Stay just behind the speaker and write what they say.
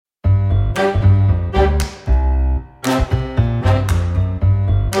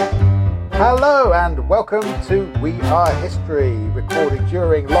and welcome to We Are History, recorded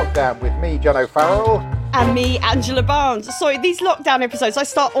during lockdown with me, John O'Farrell. And me, Angela Barnes. Sorry, these lockdown episodes, I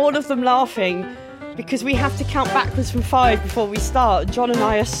start all of them laughing because we have to count backwards from 5 before we start. John and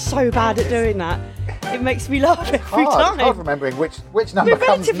I are so bad at doing that. It makes me laugh every time. It's hard remembering which number We're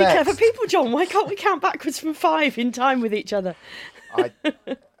comes next. relatively clever people, John. Why can't we count backwards from 5 in time with each other? My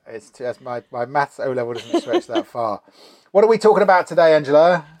maths O-level doesn't stretch that far. What are we talking about today,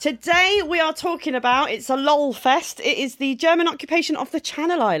 Angela? Today we are talking about, it's a lol fest, it is the German occupation of the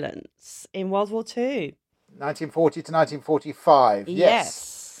Channel Islands in World War II. 1940 to 1945,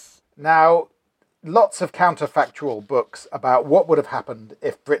 Yes. Now, lots of counterfactual books about what would have happened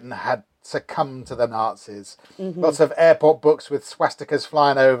if Britain had succumbed to the Nazis. Mm-hmm. Lots of airport books with swastikas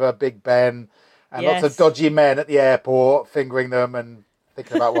flying over Big Ben, and lots of dodgy men at the airport fingering them and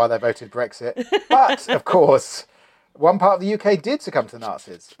thinking about why they voted Brexit. But, of course, one part of the UK did succumb to the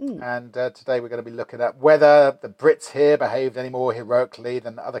Nazis. And today we're going to be looking at whether the Brits here behaved any more heroically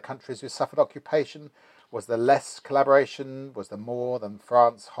than other countries who suffered occupation. Was there less collaboration? Was there more than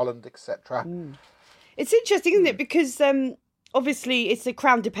France, Holland, etc.? It's interesting, isn't it? Because obviously it's a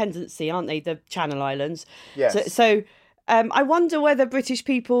crown dependency, aren't they, the Channel Islands? Yes. So I wonder whether British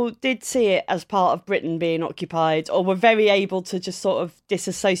people did see it as part of Britain being occupied, or were very able to just sort of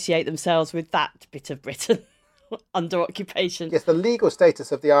disassociate themselves with that bit of Britain under occupation. Yes, the legal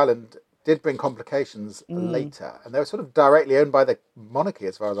status of the island did bring complications later, and they were sort of directly owned by the monarchy,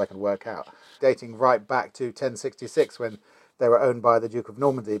 as far as I can work out, dating right back to 1066 when they were owned by the Duke of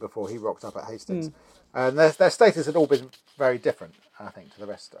Normandy before he rocked up at Hastings. And their status had all been very different, I think, to the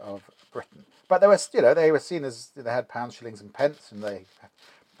rest of Britain. But they were seen as, they had pounds, shillings, and pence, and they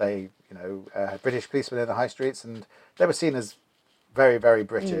had British policemen in the high streets, and they were seen as very, very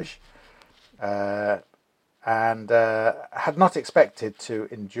British, and had not expected to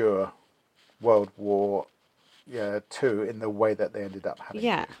endure World War II in the way that they ended up having.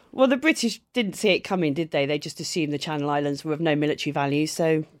 Yeah. Well, the British didn't see it coming, did they? They just assumed the Channel Islands were of no military value,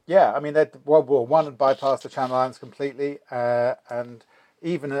 so... Yeah, I mean, World War I had bypassed the Channel Islands completely, and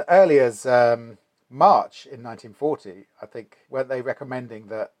even as early as March in 1940, I think, weren't they recommending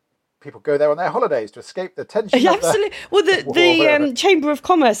that people go there on their holidays to escape the tension of absolutely. Well, the Chamber of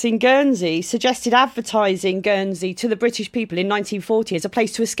Commerce in Guernsey suggested advertising Guernsey to the British people in 1940 as a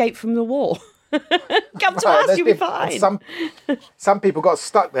place to escape from the war. Come to us, you'll be fine. Some people got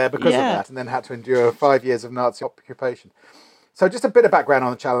stuck there because of that, and then had to endure 5 years of Nazi occupation. So just a bit of background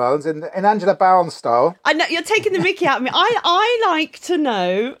on the Channel Islands in Angela Barnes style. I know you're taking the mickey out of me. I like to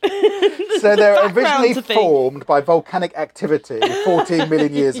know. So they were originally formed by volcanic activity 14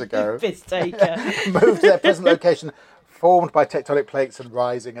 million years ago. Piss taker. Moved to their present location, formed by tectonic plates and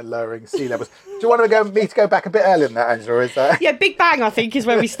rising and lowering sea levels. Do you want me to go back a bit earlier than that, Angela? Or is that... Yeah, Big Bang, I think, is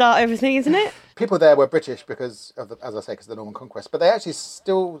where we start everything, isn't it? People there were British because of, because of the Norman Conquest, but they actually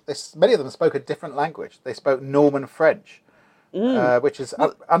many of them spoke a different language. They spoke Norman French. Which is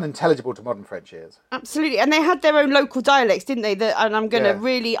unintelligible to modern French ears. Absolutely, and they had their own local dialects, didn't they? And I'm going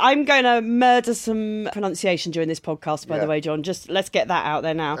to murder some pronunciation during this podcast, by the way, John. Just let's get that out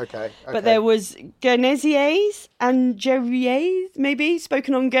there now. Okay. But there was Guernesiais and Juriers, maybe,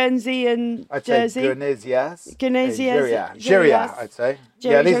 spoken on Guernsey and Jersey. Guernesiais. Jiria, I'd say.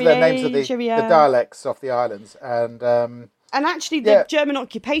 These are the names of the dialects of the islands. And actually, the German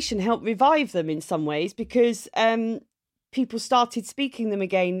occupation helped revive them in some ways because... people started speaking them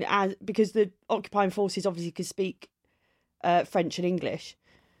again because the occupying forces obviously could speak French and English.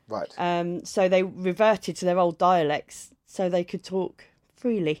 Right. So they reverted to their old dialects so they could talk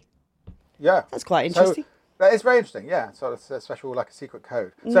freely. Yeah. That's quite interesting. That is very interesting, yeah. So it's a special, like a secret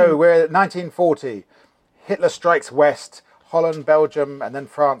code. So we're at 1940. Hitler strikes west, Holland, Belgium, and then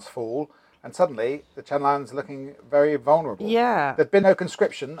France fall. And suddenly, the Channel Islands are looking very vulnerable. Yeah. There'd been no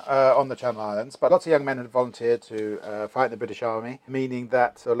conscription on the Channel Islands, but lots of young men had volunteered to fight in the British Army, meaning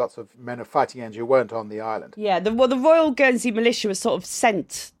that lots of men of fighting age who weren't on the island. Yeah, the Royal Guernsey Militia was sort of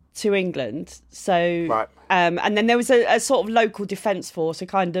sent to England. So, right. And then there was a sort of local defence force, a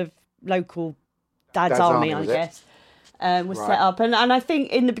kind of local Dad's Army, I guess. Was set up. And I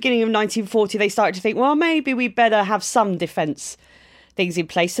think in the beginning of 1940, they started to think, well, maybe we better have some defence things in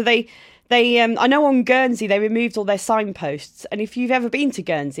place. So they I know on Guernsey, they removed all their signposts. And if you've ever been to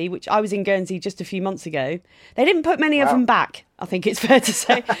Guernsey, which I was in Guernsey just a few months ago, they didn't put many of them back, I think it's fair to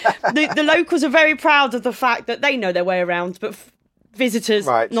say. The locals are very proud of the fact that they know their way around, but visitors,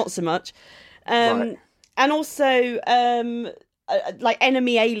 not so much. And also, like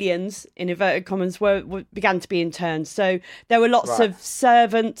enemy aliens, in inverted commas, began to be interned. So there were lots of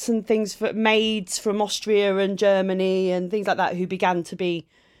servants and things, for maids from Austria and Germany and things like that who began to be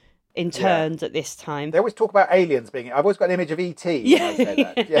interned at this time. They always talk about aliens being... I've always got an image of E.T. when I say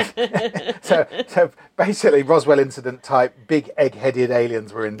that. Yeah. so basically, Roswell incident type, big egg-headed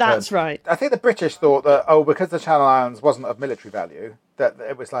aliens were interned. That's right. I think the British thought that, because the Channel Islands wasn't of military value, that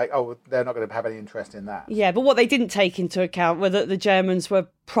it was like, they're not going to have any interest in that. Yeah, but what they didn't take into account were that the Germans were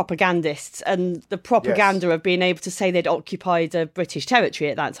propagandists, and the propaganda of being able to say they'd occupied a British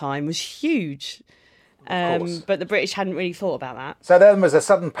territory at that time was huge. But the British hadn't really thought about that. So then was a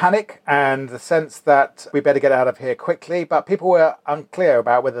sudden panic and the sense that we better get out of here quickly. But people were unclear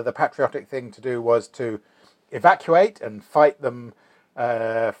about whether the patriotic thing to do was to evacuate and fight them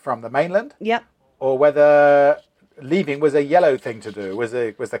from the mainland. Yep. Or whether leaving was a yellow thing to do, was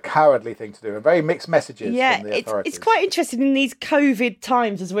the cowardly thing to do. And very mixed messages from the authorities. It's quite interesting in these COVID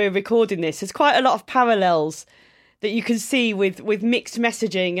times as we're recording this. There's quite a lot of parallels that you can see with mixed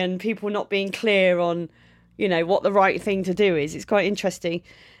messaging and people not being clear on, what the right thing to do is. It's quite interesting.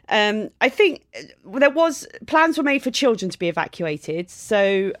 I think plans were made for children to be evacuated.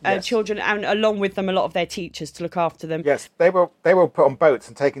 So children, and along with them, a lot of their teachers to look after them. Yes, they were put on boats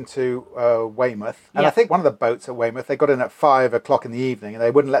and taken to Weymouth. And I think one of the boats at Weymouth, they got in at 5 o'clock in the evening and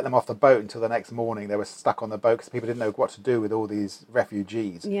they wouldn't let them off the boat until the next morning. They were stuck on the boat because people didn't know what to do with all these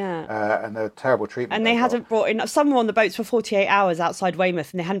refugees. Yeah. And the terrible treatment. And they hadn't brought enough. Some were on the boats for 48 hours outside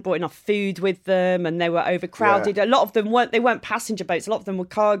Weymouth and they hadn't brought enough food with them and they were overcrowded. Yeah. A lot of them weren't passenger boats. A lot of them were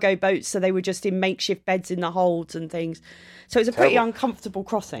cargo boats, so they were just in makeshift beds in the holds and things. So it was a pretty uncomfortable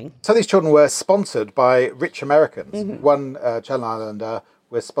crossing. So these children were sponsored by rich Americans. Mm-hmm. One Channel Islander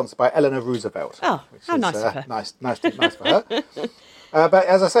was sponsored by Eleanor Roosevelt. Oh, how nice of her. Nice for her. But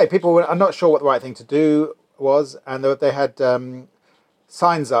as I say, people are not sure what the right thing to do was, and they had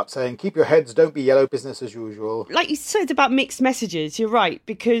signs up saying, keep your heads, don't be yellow, business as usual. Like you said about mixed messages, you're right,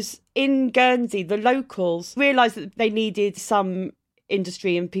 because in Guernsey, the locals realised that they needed some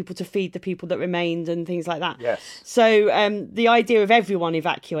industry and people to feed the people that remained and things like that. Yes. So the idea of everyone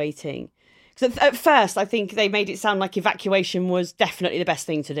evacuating. Because at first, I think they made it sound like evacuation was definitely the best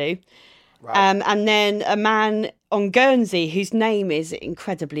thing to do. Right. And then a man on Guernsey, whose name is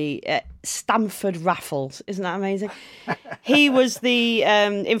incredibly Stamford Raffles. Isn't that amazing? He was the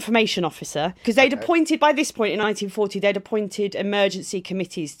information officer. Because they'd appointed, by this point in 1940, they'd appointed emergency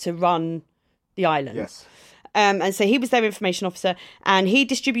committees to run the island. Yes. And so he was their information officer, and he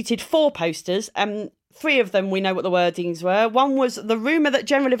distributed 4 posters. 3 of them, we know what the wordings were. One was, the rumour that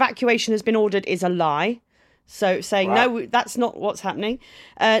general evacuation has been ordered is a lie. So saying, no, that's not what's happening.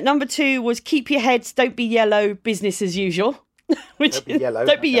 Number 2 was, keep your heads, don't be yellow, business as usual. Don't be yellow.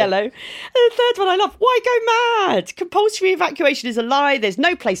 Don't be yellow. And the third one I love, why go mad? Compulsory evacuation is a lie. There's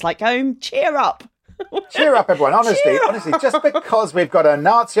no place like home. Cheer up. Cheer up, everyone. Honestly, just because we've got a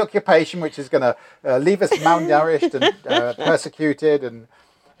Nazi occupation which is going to leave us malnourished and persecuted and...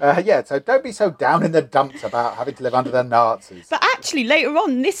 so don't be so down in the dumps about having to live under the Nazis. But actually, later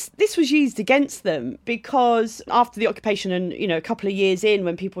on, this was used against them because after the occupation and, a couple of years in,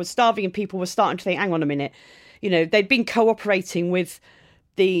 when people were starving and people were starting to think, hang on a minute, they'd been cooperating with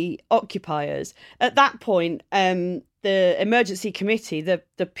the occupiers. At that point, the emergency committee,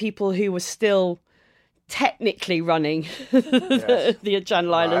 the people who were still technically running the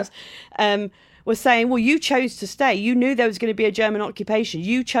Channel Islands, was saying, well, you chose to stay. You knew there was going to be a German occupation.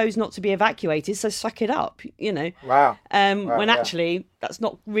 You chose not to be evacuated, so suck it up, Wow. When actually, that's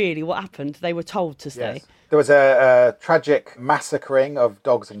not really what happened. They were told to stay. Yes. There was a tragic massacring of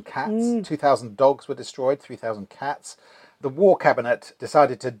dogs and cats. 2,000 dogs were destroyed, 3,000 cats. The War Cabinet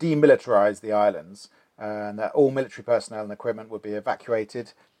decided to demilitarise the islands and that all military personnel and equipment would be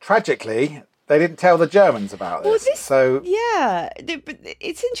evacuated. Tragically, they didn't tell the Germans about this. Yeah, but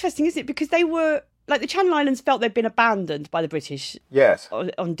it's interesting, isn't it? Because they were, the Channel Islands felt they'd been abandoned by the British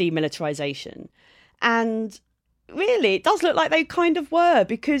on demilitarisation. And really, it does look like they kind of were,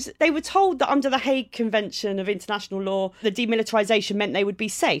 because they were told that under the Hague Convention of International Law, the demilitarisation meant they would be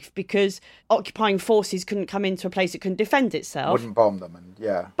safe because occupying forces couldn't come into a place that couldn't defend itself. Wouldn't bomb them,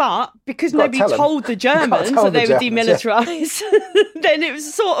 But because nobody told the Germans that they would demilitarise, then it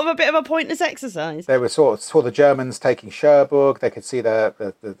was sort of a bit of a pointless exercise. They were saw the Germans taking Cherbourg. They could see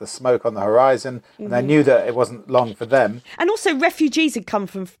the smoke on the horizon, and they knew that it wasn't long for them. And also, refugees had come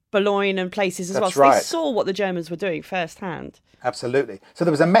from Boulogne and places as well. So they saw what the Germans were doing firsthand. Absolutely. So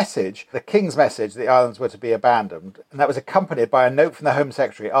there was a message, the King's message, that the islands were to be abandoned, and that was accompanied by a note from the Home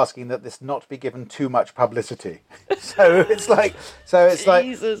Secretary asking that this not be given too much publicity. So it's like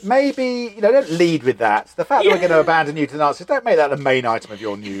maybe don't lead with that. The fact that we're going to abandon you to the Nazis, don't make that the main item of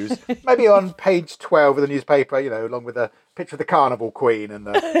your news. Maybe on page 12 of the newspaper, along with a picture of the carnival queen and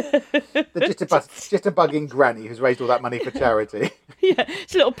the jitterbugging granny who's raised all that money for charity. Yeah,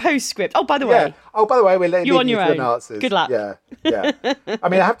 it's a little postscript. Oh, by the way. Oh, by the way, we're leaving on you your to own. the Nazis. Good luck. Yeah. I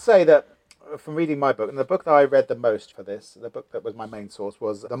mean, I have to say that from reading my book, and the book that I read the most for this, the book that was my main source,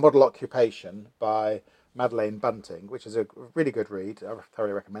 was The Model Occupation by Madeleine Bunting, which is a really good read. I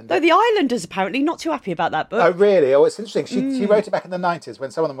thoroughly recommend it. Though the Islanders apparently not too happy about that book. Oh, really? Oh, it's interesting. She wrote it back in the 90s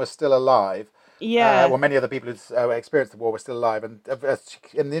when some of them were still alive. Yeah. Well, many of the people who experienced the war were still alive. And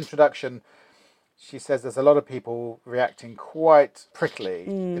in the introduction, she says there's a lot of people reacting quite prickly.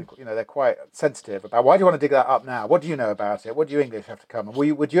 They're quite sensitive about, why do you want to dig that up now? What do you know about it? What do you English have to come? And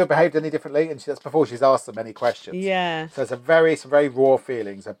would you have behaved any differently? And that's before she's asked them any questions. Yeah. So there's some very raw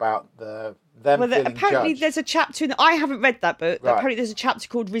feelings about them feeling apparently judged. there's a chapter I haven't read that book. Right. Apparently there's a chapter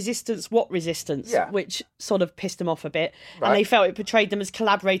called Resistance, What Resistance? Yeah. Which sort of pissed them off a bit. Right. And they felt it portrayed them as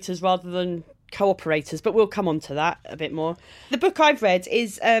collaborators rather than cooperators, but we'll come on to that a bit more. The book I've read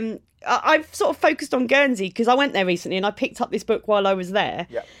is I've sort of focused on Guernsey because I went there recently and I picked up this book while I was there.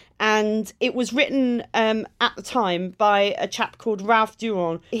 Yeah. And it was written at the time by a chap called Ralph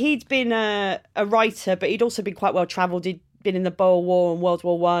Durand. He'd been a writer, but he'd also been quite well travelled. He'd been in the Boer War and World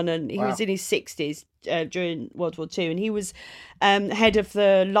War One, and he was in his 60s during World War Two, and he was head of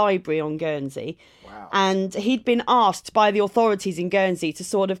the library on Guernsey. Wow. And he'd been asked by the authorities in Guernsey to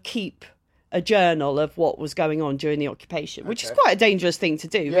sort of keep a journal of what was going on during the occupation, which is quite a dangerous thing to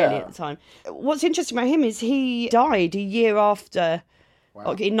do, really, at the time. What's interesting about him is he died a year after,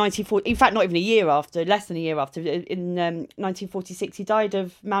 in 1940. In fact, not even a year after, less than a year after. In 1946, he died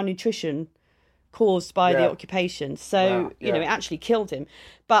of malnutrition caused by the occupation. So, it actually killed him.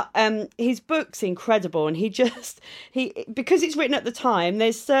 But his book's incredible, and he because it's written at the time,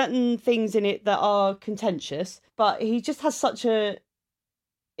 there's certain things in it that are contentious, but he just has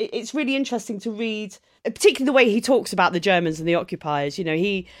it's really interesting to read, particularly the way he talks about the Germans and the occupiers.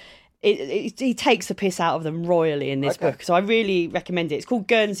 He takes the piss out of them royally in this book. So I really recommend it. It's called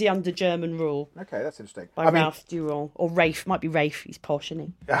Guernsey Under German Rule. Okay, that's interesting. By Ralph Durand. Or Rafe. Might be Rafe. He's posh,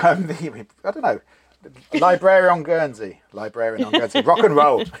 isn't he? I don't know. Librarian on Guernsey. Rock and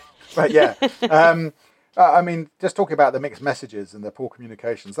roll. But yeah. Just talking about the mixed messages and the poor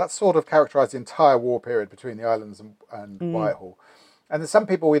communications, that sort of characterised the entire war period between the islands and Whitehall. And there's some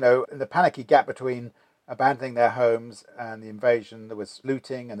people, in the panicky gap between abandoning their homes and the invasion, there was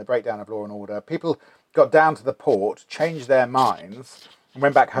looting and the breakdown of law and order. People got down to the port, changed their minds, and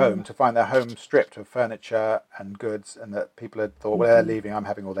went back home to find their home stripped of furniture and goods, and that people had thought, well, they're leaving, I'm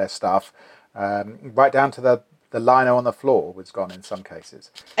having all their stuff. Right down to the lino on the floor was gone in some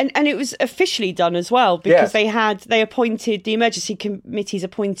cases. And it was officially done as well, because the emergency committees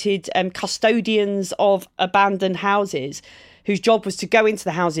appointed custodians of abandoned houses, whose job was to go into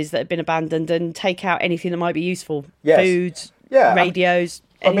the houses that had been abandoned and take out anything that might be useful. Food, radios,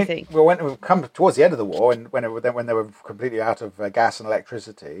 anything. When we come towards the end of the war, and when they were completely out of gas and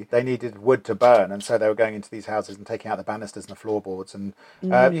electricity, they needed wood to burn, and so they were going into these houses and taking out the banisters and the floorboards. And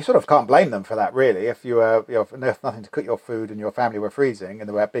you sort of can't blame them for that, really. If you were, if nothing to cook your food and your family were freezing, and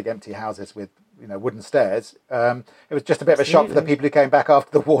there were big empty houses with wooden stairs, it was just a bit of a shock for the people who came back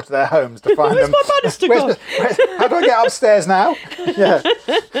after the war to their homes to find Where's my banister gone? How do I get upstairs now?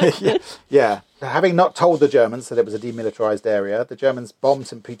 Yeah. Having not told the Germans that it was a demilitarised area, the Germans bombed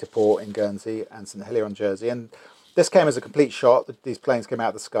St. Peter Port in Guernsey and St. Helier on Jersey, and this came as a complete shock. These planes came out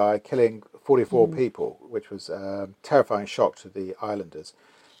of the sky, killing 44 people, which was a terrifying shock to the islanders.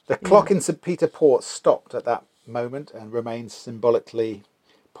 The clock in St. Peter Port stopped at that moment and remained symbolically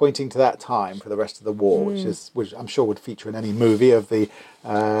pointing to that time for the rest of the war, which I'm sure would feature in any movie of the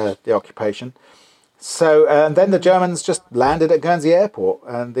occupation. So, and then the Germans just landed at Guernsey Airport,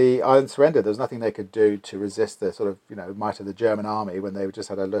 and the island surrendered. There was nothing they could do to resist the sort of might of the German army when they just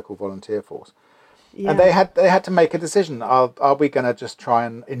had a local volunteer force. Yeah. And they had to make a decision. Are we going to just try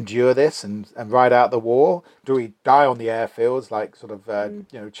and endure this and ride out the war? Do we die on the airfields, like sort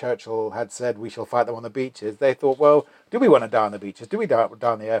of Churchill had said, we shall fight them on the beaches? They thought, well, do we want to die on the beaches? Do we die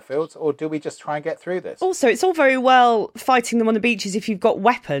on the airfields? Or do we just try and get through this? Also, it's all very well fighting them on the beaches if you've got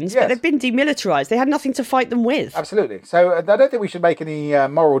weapons, but they've been demilitarised. They had nothing to fight them with. Absolutely. So I don't think we should make any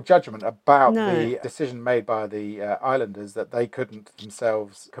moral judgment about the decision made by the islanders that they couldn't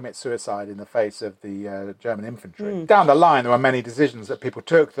themselves commit suicide in the face of the German infantry. Down the line, there were many decisions that people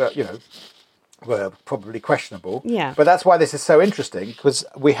took that, were probably questionable. Yeah. But that's why this is so interesting, because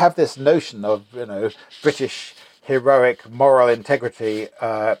we have this notion of, British heroic moral integrity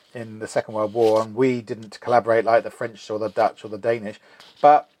in the Second World War, and we didn't collaborate like the French or the Dutch or the Danish.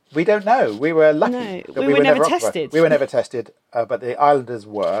 But We don't know. We were lucky. No, that we were never occupied. tested. We were never tested, but the islanders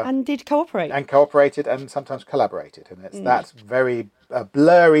were. And did cooperate. And cooperated and sometimes collaborated. And it's that very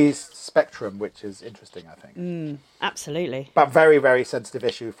blurry spectrum, which is interesting, I think. Absolutely. But very, very sensitive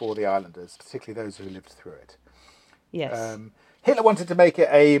issue for the islanders, particularly those who lived through it. Yes. Hitler wanted to make it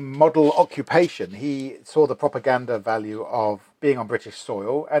a model occupation. He saw the propaganda value of being on British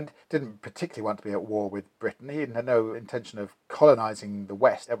soil and didn't particularly want to be at war with Britain. He had no intention of colonising the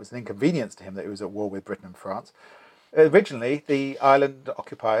West. It was an inconvenience to him that he was at war with Britain and France. Originally, the island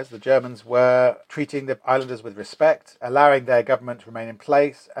occupiers, the Germans, were treating the islanders with respect, allowing their government to remain in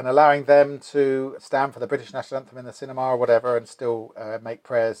place and allowing them to stand for the British national anthem in the cinema or whatever and still make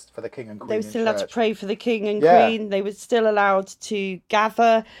prayers for the king and queen. They were still allowed to pray for the king and Yeah. queen. They were still allowed to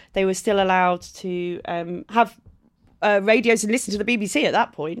gather. They were still allowed to have radios and listen to the BBC at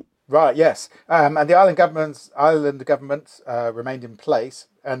that point. Right, yes. And the island governments remained in place,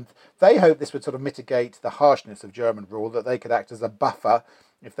 and they hoped this would sort of mitigate the harshness of German rule, that they could act as a buffer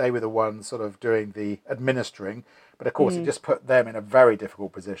if they were the ones sort of doing the administering. But of course, it just put them in a very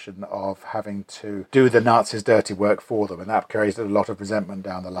difficult position of having to do the Nazis' dirty work for them, and that created a lot of resentment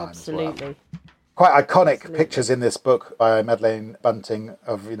down the line as well. Absolutely. Quite iconic pictures in this book by Madeleine Bunting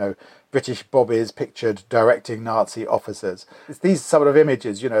of, British bobbies pictured directing Nazi officers. It's these sort of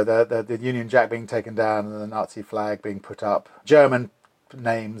images, the Union Jack being taken down and the Nazi flag being put up, German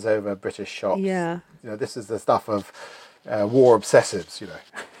names over British shops. Yeah. This is the stuff of war obsessives,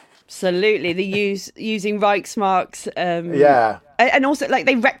 Absolutely. The using Reichsmarks. Yeah. And also,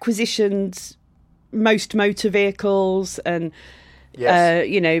 they requisitioned most motor vehicles and,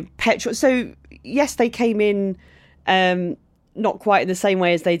 Yes. petrol. So, yes, they came in not quite in the same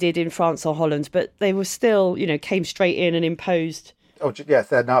way as they did in France or Holland, but they were still, came straight in and imposed. Oh, yes,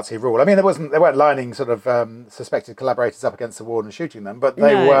 their Nazi rule. I mean, they weren't lining sort of suspected collaborators up against the wall and shooting them, but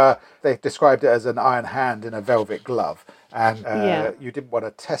they described it as an iron hand in a velvet glove, and you didn't want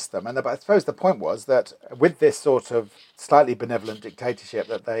to test them. But I suppose the point was that with this sort of slightly benevolent dictatorship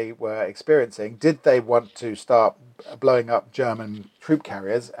that they were experiencing, did they want to start blowing up German troop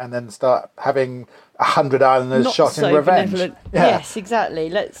carriers and then start having 100 islanders Not shot so in revenge? benevolent. Yes,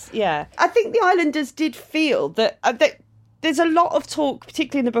 exactly. I think the islanders did feel that there's a lot of talk,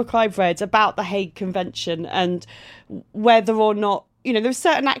 particularly in the book I've read, about the Hague Convention and whether or not, there were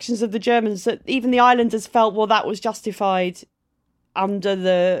certain actions of the Germans that even the islanders felt, well, that was justified under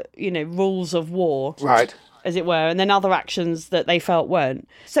the, rules of war. Right. As it were, and then other actions that they felt weren't.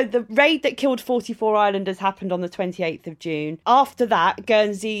 So the raid that killed 44 islanders happened on the 28th of June. After that,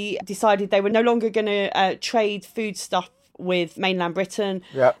 Guernsey decided they were no longer going to trade foodstuff with mainland Britain,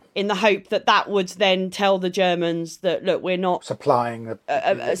 in the hope that would then tell the Germans that, look, we're not supplying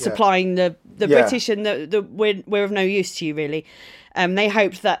the British, and that we're of no use to you, really. They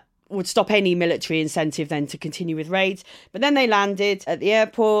hoped that would stop any military incentive then to continue with raids. But then they landed at the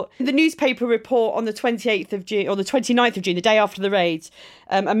airport. The newspaper report on the 28th of June, or the 29th of June, the day after the raids,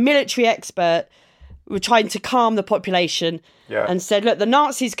 a military expert were trying to calm the population and said, look, the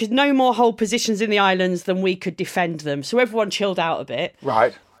Nazis could no more hold positions in the islands than we could defend them. So everyone chilled out a bit.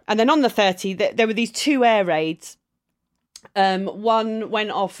 Right. And then on the 30th, there were these two air raids. One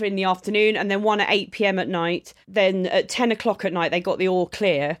went off in the afternoon and then one at 8 p.m. at night. Then at 10 o'clock at night, they got the all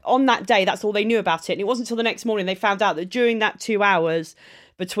clear. On that day, that's all they knew about it. And it wasn't until the next morning they found out that during that 2 hours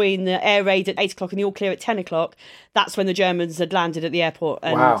between the air raid at 8 o'clock and the all clear at 10 o'clock, that's when the Germans had landed at the airport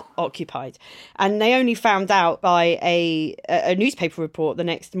and occupied. And they only found out by a newspaper report the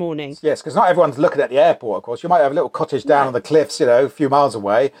next morning. Yes, because not everyone's looking at the airport, of course. You might have a little cottage down on the cliffs, a few miles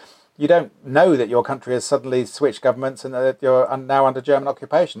away. You don't know that your country has suddenly switched governments and that you're now under German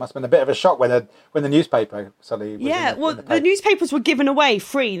occupation. Must have been a bit of a shock when the newspaper suddenly was the newspapers were given away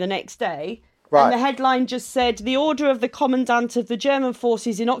free the next day. Right. And the headline just said, the order of the commandant of the German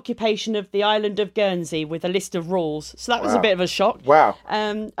forces in occupation of the island of Guernsey, with a list of rules. So that was a bit of a shock. Wow.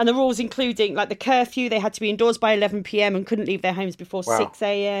 And the rules including the curfew, they had to be indoors by 11 p.m. and couldn't leave their homes before 6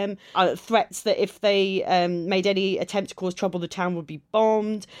 a.m. Threats that if they made any attempt to cause trouble, the town would be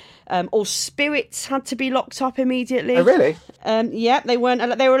bombed. All spirits had to be locked up immediately. Oh, really? They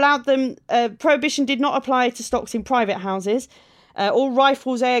weren't. They were allowed them. Prohibition did not apply to stocks in private houses. All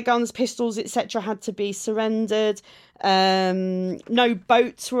rifles, air guns, pistols, etc. had to be surrendered. No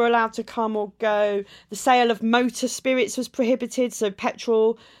boats were allowed to come or go. The sale of motor spirits was prohibited, so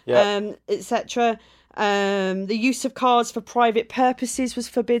petrol, etc. The use of cars for private purposes was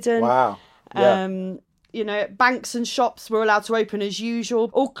forbidden. Wow. Yeah. Banks and shops were allowed to open as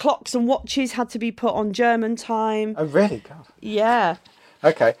usual. All clocks and watches had to be put on German time. Oh, really? God. Yeah.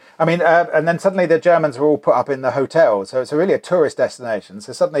 Okay. I mean, and then suddenly the Germans were all put up in the hotel. So it's really a tourist destination.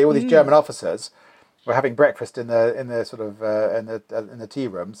 So suddenly all these German officers were having breakfast in the sort of in the tea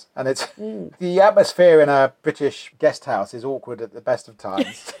rooms, and it's the atmosphere in a British guest house is awkward at the best of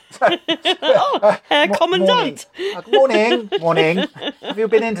times. Commandant. Morning. Have you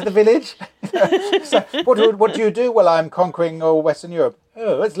been into the village? So, what do you do? Well, I'm conquering all Western Europe.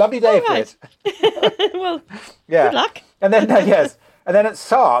 Oh, it's a lovely day for it. Well, yeah. good luck. And then yes. And then at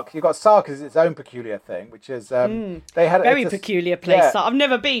Sark, you've got Sark as its own peculiar thing, which is they had very peculiar place. Yeah. I've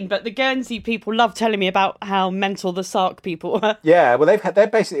never been, but the Guernsey people love telling me about how mental the Sark people were. Yeah, well, they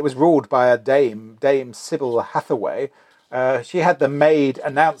basically, it was ruled by a Dame Sybil Hathaway. She had the maid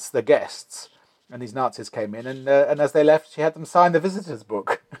announce the guests, and these Nazis came in, and as they left, she had them sign the visitors'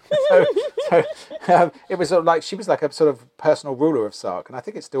 book. so it was sort of like she was like a sort of personal ruler of Sark, and I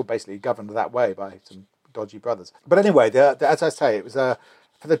think it's still basically governed that way by some dodgy brothers. But anyway, as I say, it was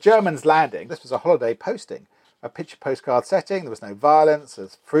for the Germans landing. This was a holiday posting, a picture postcard setting. There was no violence.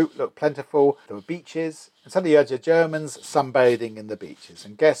 As fruit looked plentiful. There were beaches, and suddenly you had your Germans sunbathing in the beaches.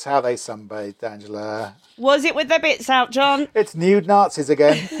 And guess how they sunbathed, Angela? Was it with their bits out, John? It's nude Nazis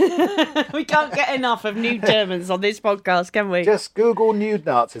again. We can't get enough of nude Germans on this podcast, can we? Just Google nude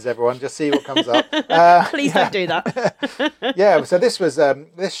Nazis, everyone. Just see what comes up. Please don't do that. Yeah, so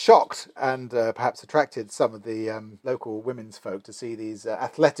this shocked and perhaps attracted some of the local women's folk to see these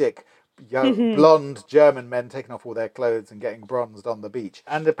athletic, young, blonde German men taking off all their clothes and getting bronzed on the beach.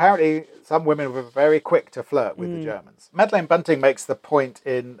 And apparently some women were very quick to flirt with the Germans. Madeleine Bunting makes the point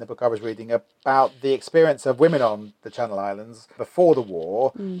in the book I was reading about the experience of women on the Channel Islands before the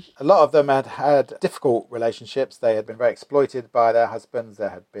war. A lot of them had difficult relationships. They had been very exploited by their husbands. There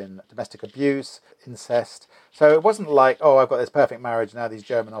had been domestic abuse, incest. So it wasn't like, oh, I've got this perfect marriage, now these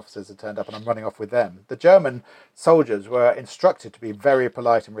German officers have turned up and I'm running off with them. The German soldiers were instructed to be very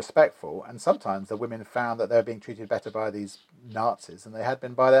polite and respectful, and sometimes the women found that they were being treated better by these Nazis than they had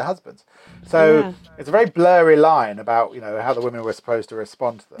been by their husbands. So it's a very blurry line about, how the women were supposed to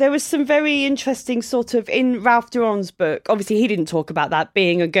respond to them. There was some very interesting sort of, in Ralph Durand's book, obviously he didn't talk about that,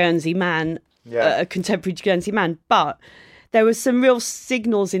 being a Guernsey man, a contemporary Guernsey man, but there was some real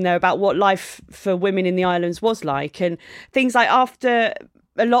signals in there about what life for women in the islands was like, and things like after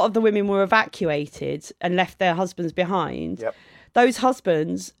a lot of the women were evacuated and left their husbands behind, those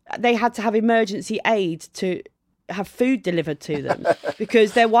husbands, they had to have emergency aid to have food delivered to them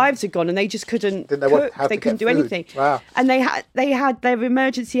because their wives had gone and they just couldn't cook. They couldn't do anything. Wow. And they had their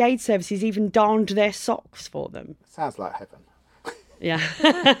emergency aid services even darned their socks for them. Sounds like heaven. Yeah.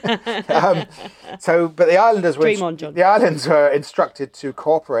 But the islanders were Dream on, John. The islands were instructed to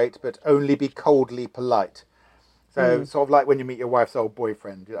cooperate, but only be coldly polite. So sort of like when you meet your wife's old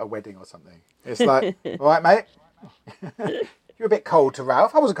boyfriend at a wedding or something. It's like, all right, mate, you're a bit cold to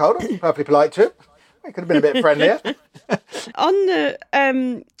Ralph. I wasn't cold. I was perfectly polite to him. We could have been a bit friendlier. On the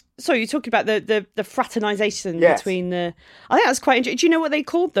so you're talking about the fraternisation between the. I think that's quite interesting. Do you know what they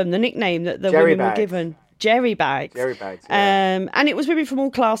called them? The nickname that the women were given. Jerry bags. Jerry bags. Yeah. And it was women from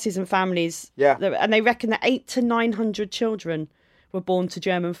all classes and families. Yeah. And they reckon that 800 to 900 children were born to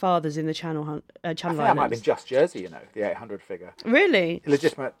German fathers in the Channel Islands. That might have been just Jersey, the 800 figure. Really?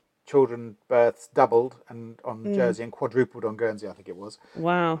 Illegitimate children births doubled on Jersey and quadrupled on Guernsey, I think it was.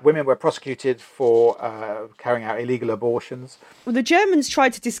 Wow. Women were prosecuted for carrying out illegal abortions. Well, the Germans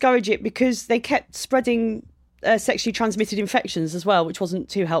tried to discourage it because they kept spreading sexually transmitted infections as well, which wasn't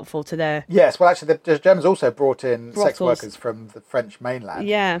too helpful to their... Yes, well, actually, the Germans also brought in sex workers from the French mainland.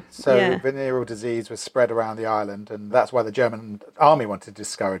 Yeah. So venereal disease was spread around the island, and that's why the German army wanted to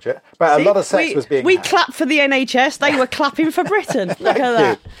discourage it. But a lot of sex was being had. clapped for the NHS. They were clapping for Britain. Look at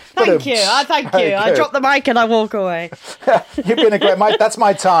that. Thank you. Thank you. I drop the mic and I walk away. You've been a great... That's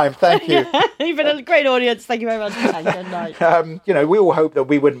my time. Thank you. You've been a great audience. Thank you very much. Good night. We all hope that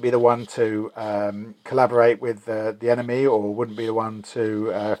we wouldn't be the one to collaborate with the enemy, or wouldn't be the one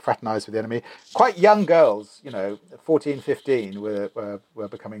to fraternise with the enemy. Quite young girls, 14, 15, were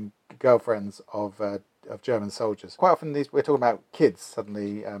becoming girlfriends of German soldiers. Quite often we're talking about kids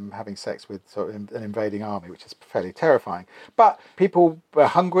suddenly having sex with sort of an invading army, which is fairly terrifying. But people were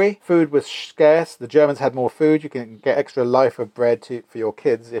hungry, food was scarce, the Germans had more food, you can get extra loaf of bread for your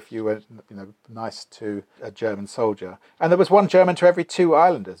kids if you were nice to a German soldier. And there was one German to every 2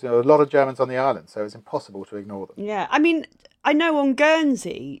 islanders, a lot of Germans on the island, so it's impossible to ignore them. Yeah, I mean, I know on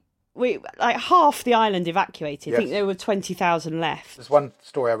Guernsey, half the island evacuated. Yes. I think there were 20,000 left. There's one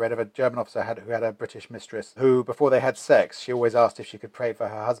story I read of a German officer who had a British mistress who, before they had sex, she always asked if she could pray for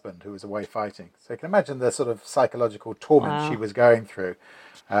her husband who was away fighting. So you can imagine the sort of psychological torment she was going through.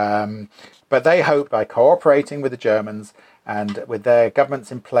 But they hoped by cooperating with the Germans and with their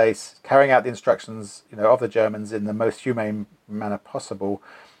governments in place, carrying out the instructions, of the Germans in the most humane manner possible,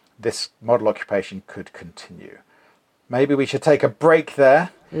 this model occupation could continue. Maybe we should take a break there.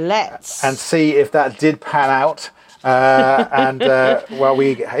 Let's. And see if that did pan out. While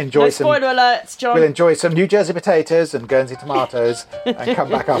we enjoy spoiler alerts, John. We'll enjoy some New Jersey potatoes and Guernsey tomatoes and come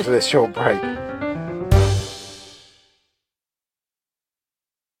back after this short break.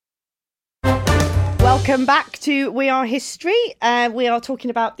 Welcome back to We Are History. We are talking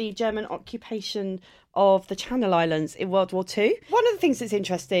about the German occupation of the Channel Islands in World War II. One of the things that's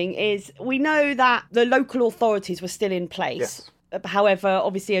interesting is we know that the local authorities were still in place. Yes. However,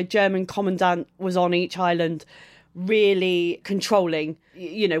 obviously a German commandant was on each island really controlling,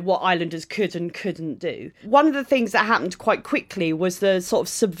 what islanders could and couldn't do. One of the things that happened quite quickly was the sort of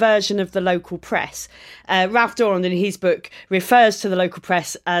subversion of the local press. Ralph Durand in his book refers to the local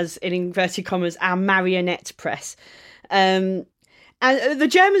press as, in inverted commas, our marionette press. And the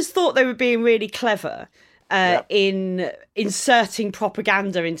Germans thought they were being really clever in inserting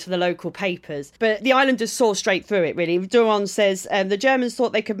propaganda into the local papers. But the islanders saw straight through it, really. Durand says, the Germans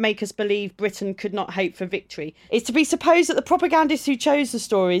thought they could make us believe Britain could not hope for victory. It's to be supposed that the propagandists who chose the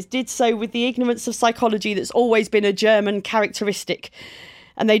stories did so with the ignorance of psychology that's always been a German characteristic.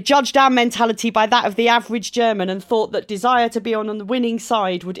 And they judged our mentality by that of the average German and thought that desire to be on the winning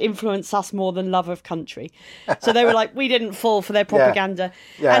side would influence us more than love of country. So they were like, we didn't fall for their propaganda.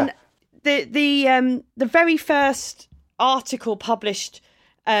 Yeah. And the very first article published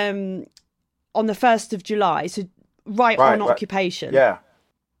on the 1st of July, so right on occupation,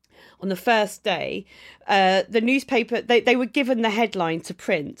 on the first day, the newspaper, they were given the headline to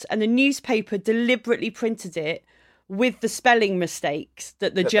print, and the newspaper deliberately printed it with the spelling mistakes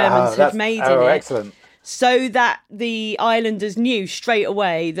that the Germans had made in it. Excellent. So that the islanders knew straight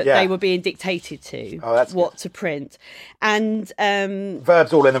away that they were being dictated to what to print. And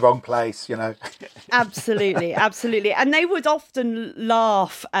verbs all in the wrong place, Absolutely. And they would often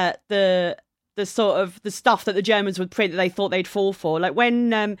laugh at the sort of the stuff that the Germans would print that they thought they'd fall for. Like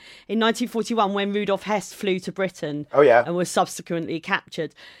when in 1941, when Rudolf Hess flew to Britain and was subsequently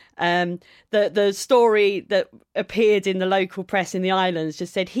captured, the story that appeared in the local press in the islands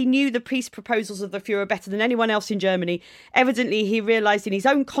just said he knew the peace proposals of the Fuhrer better than anyone else in Germany. Evidently, he realised in his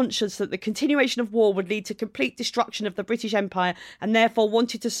own conscience that the continuation of war would lead to complete destruction of the British Empire and therefore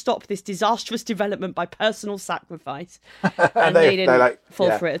wanted to stop this disastrous development by personal sacrifice. And they didn't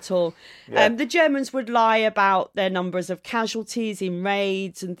fall for it at all. Yeah. The Germans would lie about their numbers of casualties in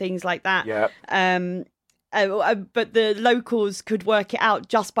raids and things like that. Yeah. But the locals could work it out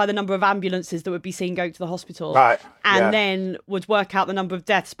just by the number of ambulances that would be seen going to the hospital. Right. And then would work out the number of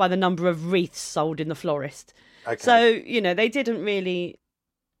deaths by the number of wreaths sold in the florist. Okay. So, they didn't really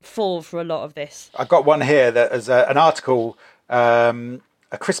fall for a lot of this. I've got one here that is an article, a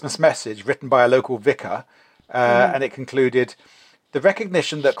Christmas message written by a local vicar, and it concluded, "The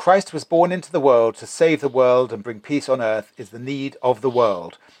recognition that Christ was born into the world to save the world and bring peace on earth is the need of the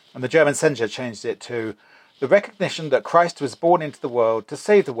world." And the German censor changed it to, "The recognition that Christ was born into the world to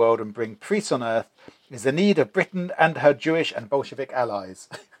save the world and bring peace on earth is the need of Britain and her Jewish and Bolshevik allies."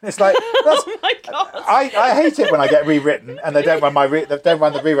 It's like, oh my God. I hate it when I get rewritten and they don't run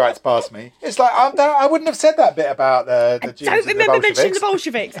the rewrites past me. It's like I wouldn't have said that bit about the Jews. I don't remember mentioning the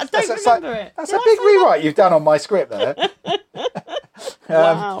Bolsheviks. I don't remember it. That's a big rewrite you've done on my script there.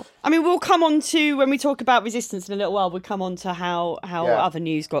 Wow. I mean, we'll come on to, when we talk about resistance in a little while, we'll come on to how other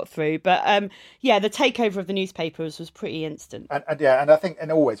news got through. But the takeover of the newspapers was pretty instant. And I think,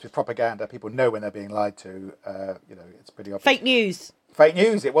 and always with propaganda, people know when they're being lied to. It's pretty obvious. Fake news. Fake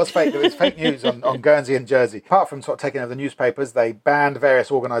news. It was fake. It was fake news on Guernsey and Jersey. Apart from sort of taking over the newspapers, they banned various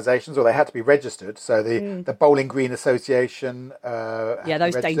organisations, or they had to be registered. So the Bowling Green Association.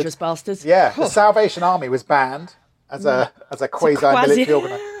 Those dangerous bastards. Yeah, the Salvation Army was banned as a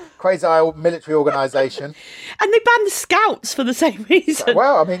quasi-military organisation. And they banned the Scouts for the same reason.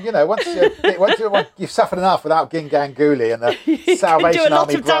 Well, I mean, once you've suffered enough without Ginganguli and the Salvation Army. Do a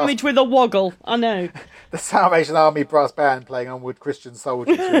lot of damage with a woggle, I know. The Salvation Army brass band playing Onward Christian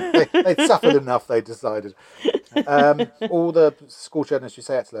Soldiers. They'd suffered enough, they decided. All the school children, as you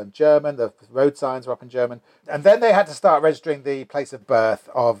say, had to learn German. The road signs were up in German. And then they had to start registering the place of birth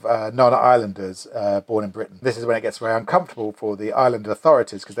of non-islanders born in Britain. This is when it gets very uncomfortable for the island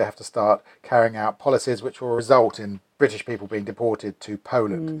authorities, because they have to start carrying out policies which will result in British people being deported to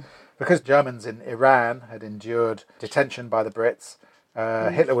Poland. because Germans in Iran had endured detention by the Brits,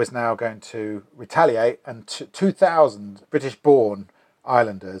 Hitler was now going to retaliate, and 2,000 British-born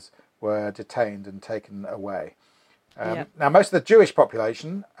islanders were detained and taken away. Now, most of the Jewish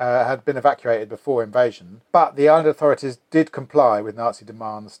population had been evacuated before invasion, but the island authorities did comply with Nazi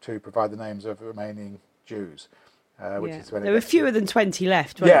demands to provide the names of remaining Jews. Which is when there were fewer than 20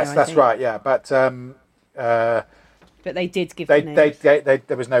 left, weren't yes, there, that's right, yeah. But they did give the names.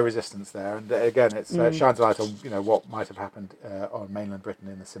 There was no resistance there. And again, it shines a light on what might have happened on mainland Britain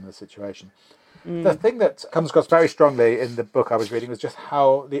in a similar situation. The thing that comes across very strongly in the book I was reading was just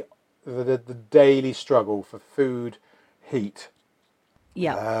how the daily struggle for food, heat,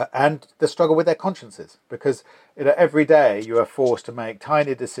 and the struggle with their consciences, because every day you are forced to make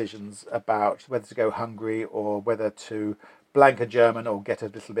tiny decisions about whether to go hungry or whether to blank a German or get a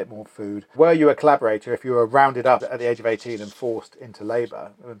little bit more food. Were you a collaborator if you were rounded up at the age of 18 and forced into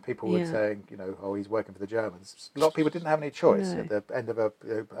labour? When people were saying, he's working for the Germans, a lot of people didn't have any choice at the end of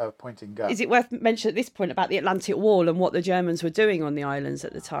a pointing gun. Is it worth mentioning at this point about the Atlantic Wall and what the Germans were doing on the islands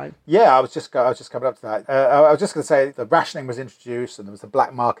at the time? Yeah, I was just coming up to that. I was just going to say the rationing was introduced and there was the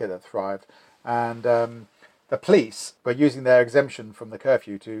black market that thrived, and the police were using their exemption from the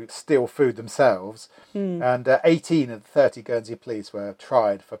curfew to steal food themselves, and 18 of the 30 Guernsey police were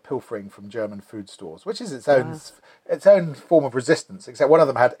tried for pilfering from German food stores, which is its own form of resistance, except one of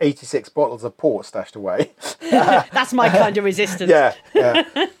them had 86 bottles of port stashed away. That's my kind of resistance. Yeah.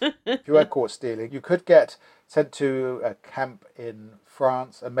 If you were caught stealing, you could get sent to a camp in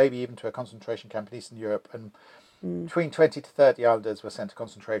France and maybe even to a concentration camp in Eastern Europe, and between 20 to 30 islanders were sent to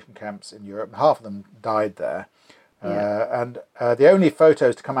concentration camps in Europe, and half of them died there. And the only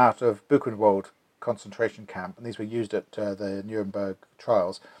photos to come out of Buchenwald concentration camp, and these were used at the Nuremberg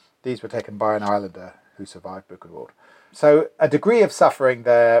trials, these were taken by an islander who survived Buchenwald. So a degree of suffering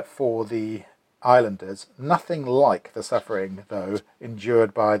there for the islanders, nothing like the suffering, though,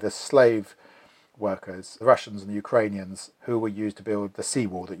 endured by the slave workers, the Russians and the Ukrainians, who were used to build the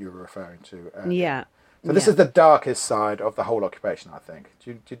seawall that you were referring to. So this is the darkest side of the whole occupation, I think.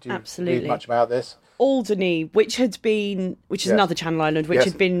 Did you read much about this? Alderney, which is another Channel Island, which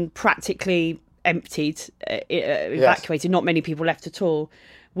had been practically emptied, evacuated, not many people left at all,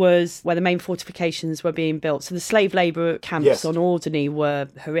 was where the main fortifications were being built. So the slave labour camps on Alderney were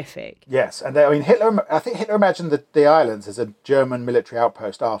horrific. Yes, and I think Hitler imagined the islands as a German military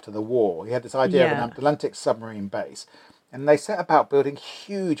outpost after the war. He had this idea of an Atlantic submarine base. And they set about building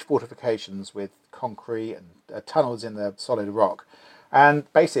huge fortifications with concrete and tunnels in the solid rock.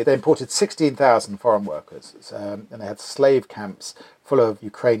 And basically they imported 16,000 foreign workers. And they had slave camps full of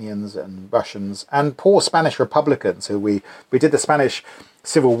Ukrainians and Russians and poor Spanish Republicans who we did the Spanish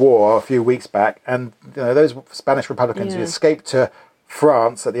Civil War a few weeks back. And those Spanish Republicans who escaped to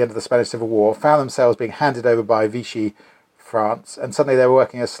France at the end of the Spanish Civil War found themselves being handed over by Vichy France, and suddenly they were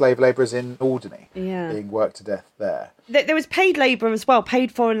working as slave labourers in Alderney, being worked to death there. There was paid labour as well.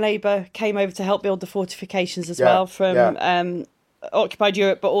 Paid foreign labour came over to help build the fortifications as well from occupied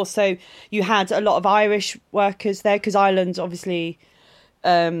Europe, but also you had a lot of Irish workers there, because Ireland obviously,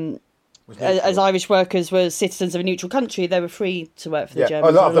 as Irish workers were citizens of a neutral country, they were free to work for the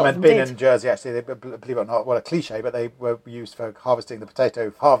Germans. A lot of them had been in Jersey, actually. Believe it or not, a cliche, but they were used for harvesting the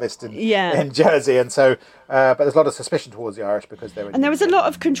potato harvest in Jersey. And so, but there's a lot of suspicion towards the Irish because they were... And there was a lot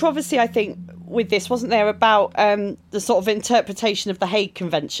of controversy, I think, with this, wasn't there, about the sort of interpretation of the Hague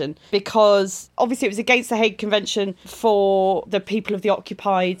Convention? Because obviously it was against the Hague Convention for the people of the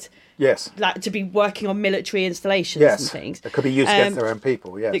occupied... Yes. To be working on military installations and things. That could be used against their own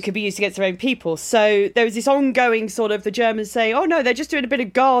people, yes. That could be used against their own people. So there was this ongoing sort of the Germans saying, oh no, they're just doing a bit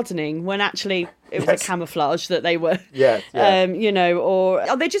of gardening, when actually it was a camouflage that they were, or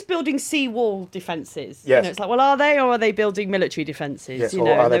are they just building seawall defences? Yes. It's like, well, are they, or are they building military defences? Yes, there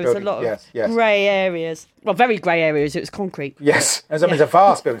was a lot of grey areas. Well, very grey areas. It was concrete. Yes. It's a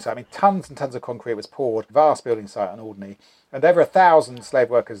vast building site. I mean, tons and tons of concrete was poured. Vast building site on Alderney. And over 1,000 slave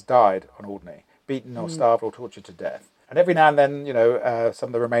workers died on Alderney, beaten or starved or tortured to death. And every now and then, some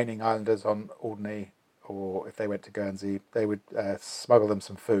of the remaining islanders on Alderney, or if they went to Guernsey, they would smuggle them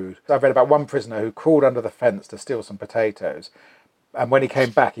some food. I've read about one prisoner who crawled under the fence to steal some potatoes. And when he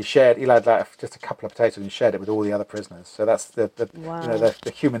came back, he had just a couple of potatoes and he shared it with all the other prisoners. So that's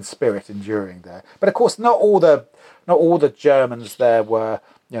the human spirit enduring there. But of course, not all the Germans there were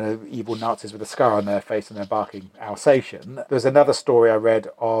evil Nazis with a scar on their face and their barking Alsatian. There's another story I read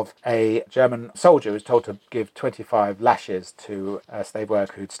of a German soldier who was told to give 25 lashes to a slave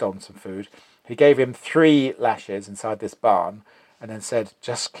worker who'd stolen some food. He gave him 3 lashes inside this barn, and then said,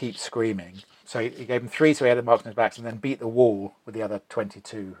 just keep screaming. So he gave him 3, so he had the marks on his backs, and then beat the wall with the other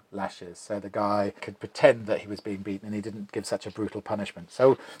 22 lashes. So the guy could pretend that he was being beaten, and he didn't give such a brutal punishment.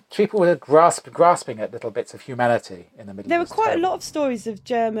 So people were grasping at little bits of humanity in the middle. There were quite a lot of stories of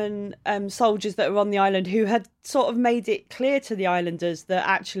German soldiers that were on the island who had sort of made it clear to the islanders that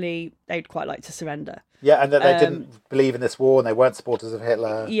actually they'd quite like to surrender. Yeah, and that they didn't believe in this war, and they weren't supporters of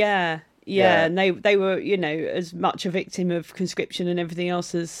Hitler. Yeah, and they were, as much a victim of conscription and everything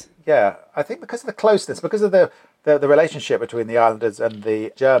else as... Yeah, I think because of the closeness, because of the relationship between the islanders and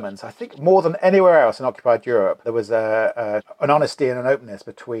the Germans, I think more than anywhere else in occupied Europe, there was an honesty and an openness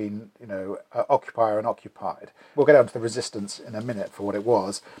between, occupier and occupied. We'll get on to the resistance in a minute for what it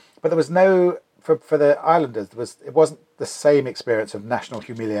was, but there was no, for the islanders, it wasn't the same experience of national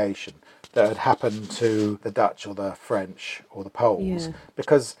humiliation that had happened to the Dutch or the French or the Poles,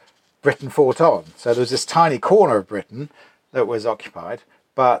 because Britain fought on. So there was this tiny corner of Britain that was occupied,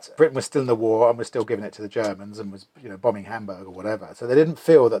 but Britain was still in the war and was still giving it to the Germans and was, bombing Hamburg or whatever. So they didn't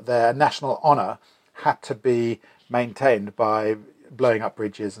feel that their national honour had to be maintained by blowing up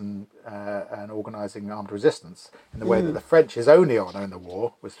bridges and organising armed resistance in the way that the French's only honour in the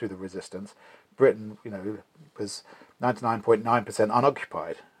war was through the resistance. Britain, was 99.9%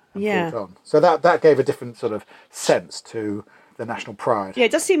 unoccupied and fought on. So that gave a different sort of sense to the national pride. Yeah,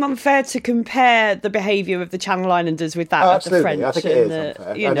 it does seem unfair to compare the behaviour of the Channel Islanders with that of the French. I think it is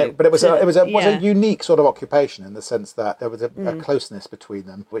unfair. But it was a unique sort of occupation in the sense that there was a closeness between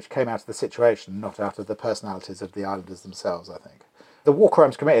them, which came out of the situation, not out of the personalities of the islanders themselves, I think. The war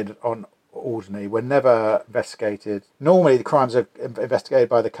crimes committed on Alderney were never investigated. Normally the crimes are investigated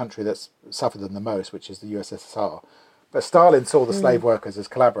by the country that's suffered them the most, which is the USSR. But Stalin saw the slave workers as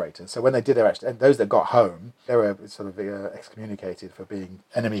collaborators. So when they did their and those that got home, they were sort of excommunicated for being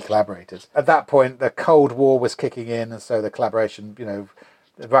enemy collaborators. At that point, the Cold War was kicking in, and so the collaboration,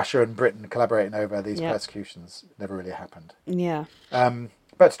 Russia and Britain collaborating over these persecutions never really happened. Yeah.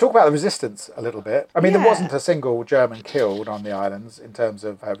 But to talk about the resistance a little bit, I mean, there wasn't a single German killed on the islands in terms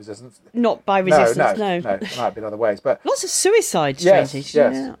of resistance. Not by resistance, no. There might have been other ways, but lots of suicide. Yes.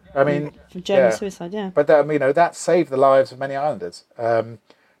 Yeah. I mean, from German suicide, yeah. But that saved the lives of many islanders. The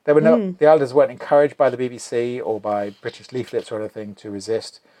islanders weren't encouraged by the BBC or by British leaflets or anything to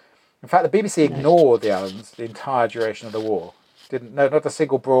resist. In fact, the BBC ignored the islands the entire duration of the war. Not a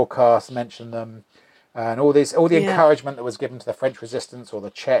single broadcast mentioned them. And all the encouragement that was given to the French resistance or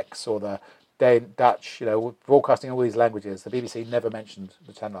the Czechs or the Dutch, broadcasting all these languages, the BBC never mentioned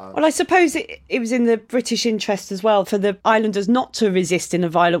the Channel Islands. Well, I suppose it was in the British interest as well for the islanders not to resist in a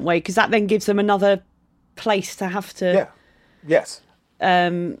violent way, because that then gives them another place to have to... Yeah, yes.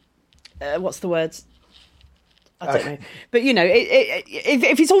 What's the word? I don't know. But,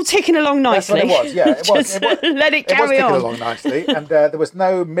 if it's all ticking along nicely... That's what it was, yeah. Let it carry on. It was ticking along nicely, and there was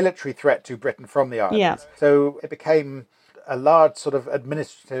no military threat to Britain from the islands. Yeah. So it became a large sort of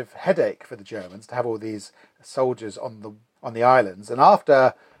administrative headache for the Germans to have all these soldiers on the islands. And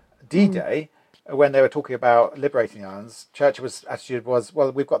after D-Day, when they were talking about liberating the islands, Churchill's attitude was,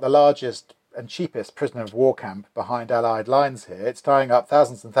 well, we've got the largest and cheapest prisoner of war camp behind Allied lines here. It's tying up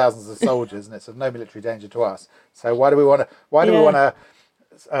thousands and thousands of soldiers, and it's of no military danger to us. So why do we want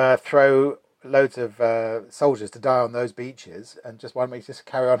to throw loads of soldiers to die on those beaches, and why don't we just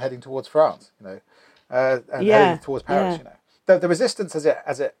carry on heading towards France, heading towards Paris, The resistance as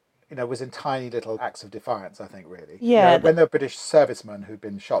it was in tiny little acts of defiance, I think, really. Yeah. When there were British servicemen who'd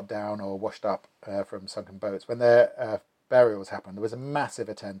been shot down or washed up from sunken boats, when their burials happened, there was a massive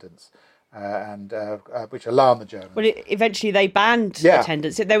attendance. Which alarmed the Germans. Well, eventually they banned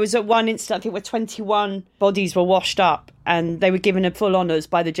attendance. There was one incident, I think, where 21 bodies were washed up and they were given a full honours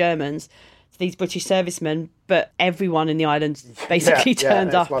by the Germans to these British servicemen, but everyone in the islands basically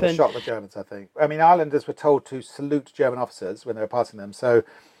turned up. That's why they shot the Germans, I think. I mean, islanders were told to salute German officers when they were passing them, so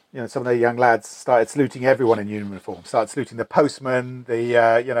some of the young lads started saluting everyone in uniform. Started saluting the postman,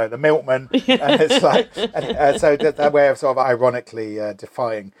 the milkman, and it's like, so that way of sort of ironically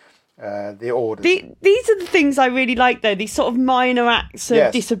defying the orders. These are the things I really like, though. These sort of minor acts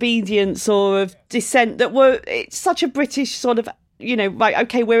of disobedience or of dissent it's such a British sort of, right,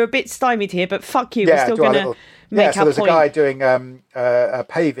 okay, we're a bit stymied here, but fuck you, we're still going to make our point. So there's a guy doing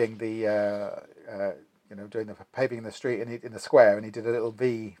paving doing the paving in the street in the square, and he did a little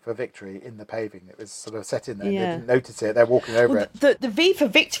V for victory in the paving. It was sort of set in there. Yeah. They didn't notice it. They're walking over it. The V for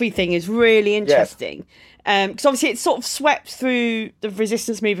victory thing is really interesting. Because obviously it's sort of swept through the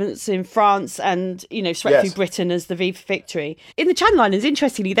resistance movements in France and, swept through Britain as the V for victory. In the Channel Islands,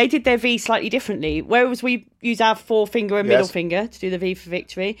 interestingly, they did their V slightly differently. Whereas we use our forefinger and middle finger to do the V for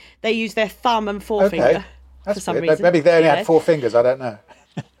victory, they use their thumb and forefinger. That's for some weird. reason. Maybe they only had 4 fingers. I don't know.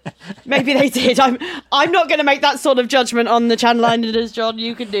 Maybe they did. I'm not going to make that sort of judgment on the Channel Islanders, John.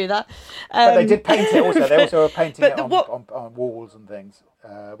 You can do that. But they did paint it also. They also were painting it on walls and things,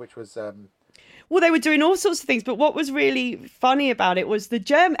 which was... Well, they were doing all sorts of things, but what was really funny about it was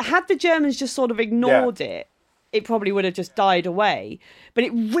had the Germans just sort of ignored it, it probably would have just died away. But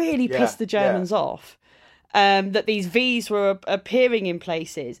it really pissed the Germans off that these V's were appearing in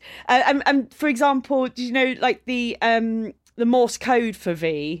places. And for example, do you know, like the Morse code for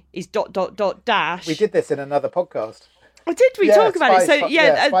V is ... We did this in another podcast. Oh, did we talk about it? So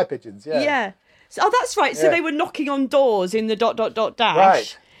spy pigeons. Yeah. So, that's right. So they were knocking on doors in the ...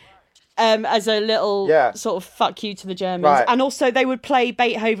 Right. As a little sort of fuck you to the Germans. Right. And also they would play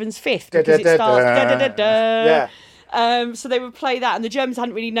Beethoven's Fifth because it starts... Yeah. So they would play that, and the Germans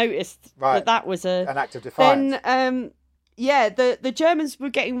hadn't really noticed that was an act of defiance. Then, the Germans were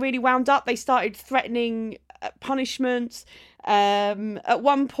getting really wound up. They started threatening punishments. At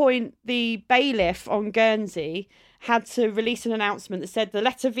one point, the bailiff on Guernsey had to release an announcement that said the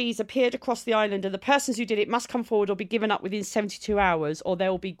letter V's appeared across the island and the persons who did it must come forward or be given up within 72 hours or there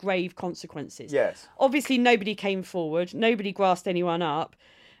will be grave consequences. Yes. Obviously, nobody came forward. Nobody grassed anyone up.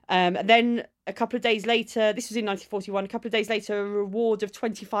 And then a couple of days later, this was in 1941, a couple of days later, a reward of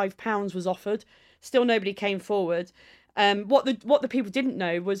 £25 was offered. Still nobody came forward. What the people didn't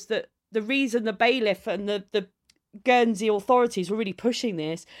know was that the reason the bailiff and the Guernsey authorities were really pushing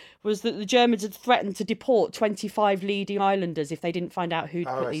this was that the Germans had threatened to deport 25 leading islanders if they didn't find out who'd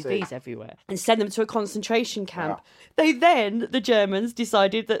put these V's everywhere and send them to a concentration camp. Wow. The Germans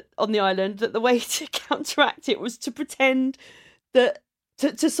decided that on the island that the way to counteract it was to pretend that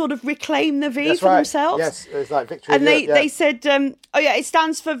to sort of reclaim the V for themselves. Yes, it was like Victory. And they said, it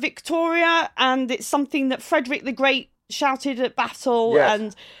stands for Victoria, and it's something that Frederick the Great shouted at battle,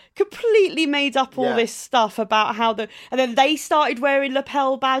 and completely made up all this stuff about how and then they started wearing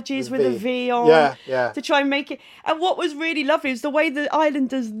lapel badges with a V on to try and make it. And what was really lovely is the way the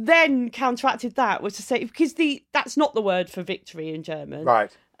islanders then counteracted that was to say, because that's not the word for victory in German,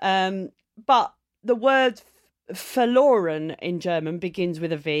 right? But the word verloren in German begins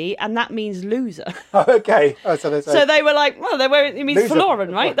with a V, and that means loser. Oh, okay. Oh, so they were like, well, it means loser.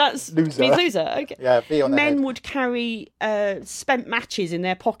 Verloren, right? That's loser. Means loser. Okay. Yeah, V on the Men head. would carry spent matches in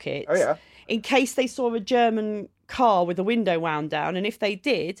their pockets. Oh, yeah. In case they saw a German car with the window wound down, and if they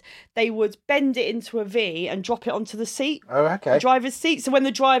did, they would bend it into a V and drop it onto the seat. Oh, okay. The driver's seat. So when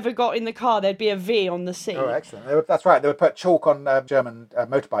the driver got in the car, there'd be a V on the seat. Oh, excellent. That's right. They would put chalk on German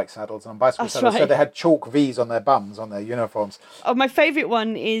motorbike saddles and bicycle saddles. Right. So they had chalk V's on their bums, on their uniforms. Oh, my favourite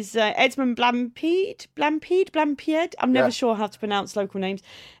one is Edmund Blampied. I'm never sure how to pronounce local names.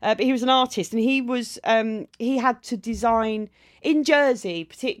 But he was an artist, and he had to design, in Jersey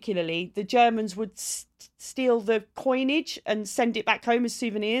particularly, the Germans would steal the coinage and send it back home as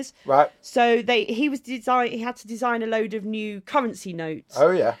souvenirs. Right. So he had to design a load of new currency notes. Oh,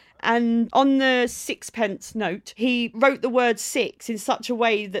 yeah. And on the 6p note, he wrote the word 6 in such a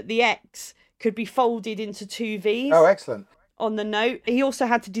way that the X could be folded into 2 V's. Oh, excellent. On the note. He also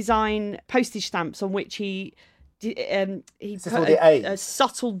had to design postage stamps on which he put a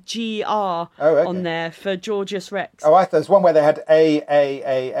subtle GR on there for Georgius Rex. Oh, there's one where they had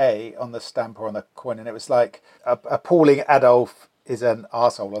A on the stamp or on the coin, and it was like appalling Adolf is an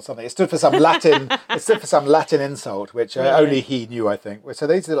arsehole or something. It stood for some Latin. Insult, which only he knew, I think. So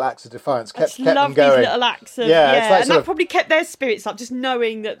these little acts of defiance kept them going. These little acts of and that probably kept their spirits up, just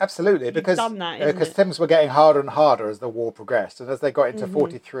knowing that absolutely because done that, because things were getting harder and harder as the war progressed, and as they got into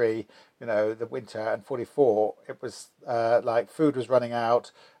 43, the winter, and 44, it was like food was running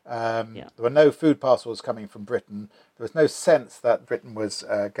out. There were no food parcels coming from Britain. There was no sense that Britain was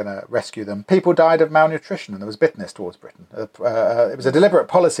going to rescue them. People died of malnutrition, and there was bitterness towards Britain. It was a deliberate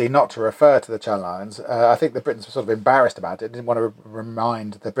policy not to refer to the Channel Islands. I think the Britons were sort of embarrassed about it, didn't want to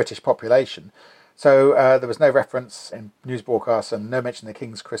remind the British population. So there was no reference in news broadcasts and no mention of the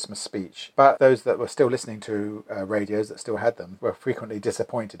King's Christmas speech. But those that were still listening to radios that still had them were frequently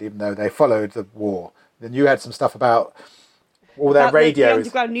disappointed, even though they followed the war. Then you had some stuff about all their radios. The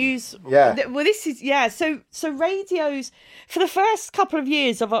underground news. Yeah. Well, this is, So radios, for the first couple of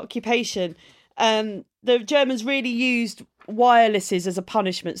years of occupation, the Germans really used wirelesses as a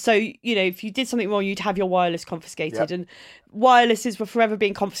punishment. So, if you did something wrong, you'd have your wireless confiscated. Yep. And wirelesses were forever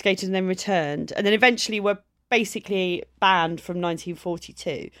being confiscated and then returned. And then eventually were basically banned from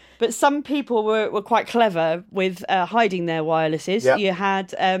 1942. But some people were quite clever with hiding their wirelesses. Yep. You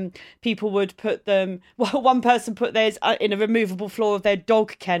had people would put them... Well, one person put theirs in a removable floor of their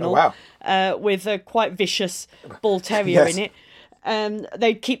dog kennel. Oh, wow. With a quite vicious bull terrier in it.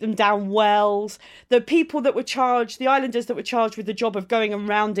 They'd keep them down wells. The people that were charged, the islanders that were charged with the job of going and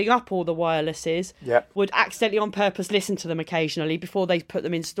rounding up all the wirelesses, would accidentally on purpose listen to them occasionally before they put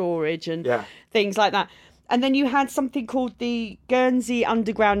them in storage and things like that. And then you had something called the Guernsey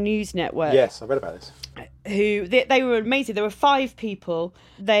Underground News Network. Yes, I read about this. Who they were amazing. There were 5 people.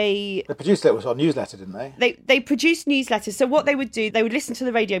 They produced it was on newsletter, didn't they? They produced newsletters. So what they would do, they would listen to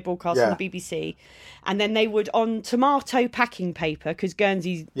the radio broadcast on the BBC, and then they would, on tomato packing paper, because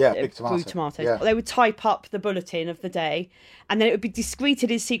Guernsey grew tomatoes, they would type up the bulletin of the day, and then it would be discreted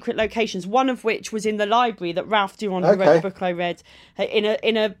in secret locations. One of which was in the library that Ralph Durand, who wrote the book I read,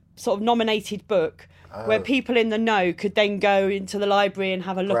 in a sort of nominated book. Where people in the know could then go into the library and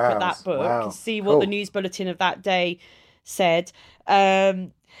have a look at that book and see what the news bulletin of that day said.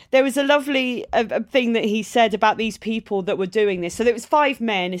 There was a lovely thing that he said about these people that were doing this. So there was 5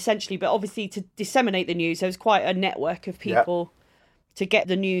 men, essentially, but obviously to disseminate the news, there was quite a network of people to get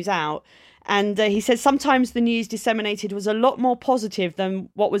the news out. And he said sometimes the news disseminated was a lot more positive than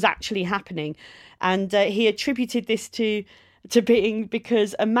what was actually happening. And he attributed this to being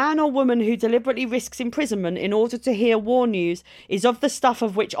because a man or woman who deliberately risks imprisonment in order to hear war news is of the stuff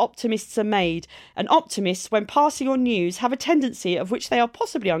of which optimists are made. And optimists, when passing on news, have a tendency, of which they are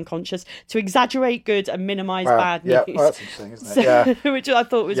possibly unconscious, to exaggerate good and minimise bad news. Well, that's interesting, isn't it? Which I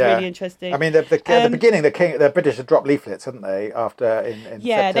thought was really interesting. I mean, at the beginning, the British had dropped leaflets, hadn't they, after in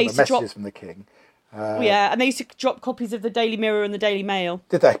September, they used to messages from the King. And they used to drop copies of the Daily Mirror and the Daily Mail.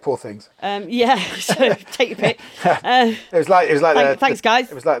 Did they? Poor things. So take your pick. It was like thanks, guys.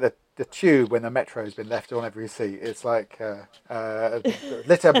 It was like the tube when the metro's been left on every seat. It's like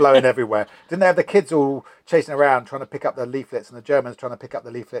litter blowing everywhere. Didn't they have the kids all chasing around trying to pick up the leaflets, and the Germans trying to pick up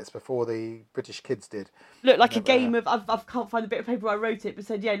the leaflets before the British kids did? Looked like a game of. I can't find the bit of paper I wrote it, but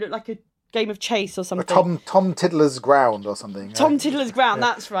said it looked like a game of chase or something. Tom Tiddler's Ground or something. Tom Tiddler's Ground.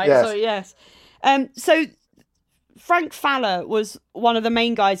 That's right. Yes. Sorry, yes. So Frank Faller was one of the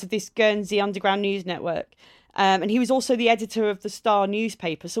main guys of this Guernsey Underground News Network, and he was also the editor of the Star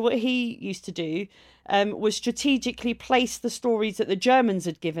newspaper. So what he used to do was strategically place the stories that the Germans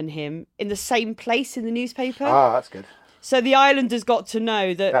had given him in the same place in the newspaper. Ah, that's good. So the islanders got to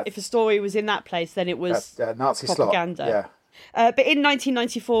know that if a story was in that place, then it was Nazi propaganda. Slot. But in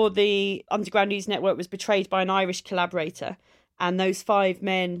 1994, the Underground News Network was betrayed by an Irish collaborator. And those 5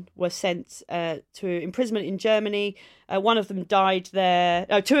 men were sent to imprisonment in Germany. One of them died there.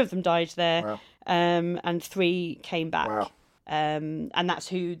 No, 2 of them died there. Wow. And 3 came back. Wow. And that's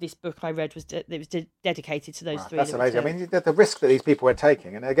who this book I read was. It was dedicated to those 3. That's amazing. I mean, the risk that these people were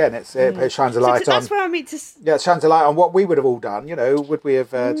taking, and again, it shines a light on. That's where I mean to. Yeah, it shines a light on what we would have all done. Would we have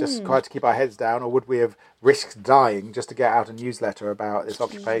just tried to keep our heads down, or would we have risked dying just to get out a newsletter about this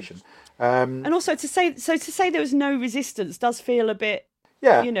occupation? And also to say there was no resistance does feel a bit.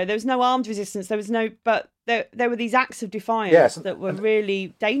 Yeah. There was no armed resistance. There was no, but there were these acts of defiance that were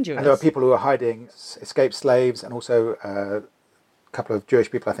really dangerous. And there were people who were hiding, escaped slaves, and also a couple of Jewish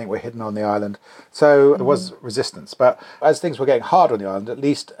people, I think, were hidden on the island. So there was resistance. But as things were getting hard on the island, at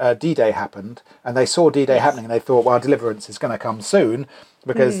least D-Day happened, and they saw D-Day happening, and they thought, well, deliverance is going to come soon,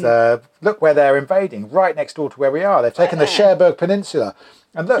 because look where they're invading, right next door to where we are. They've taken the Cherbourg Peninsula.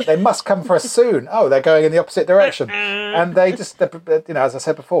 And look, they must come for us soon. Oh, they're going in the opposite direction. And they just, as I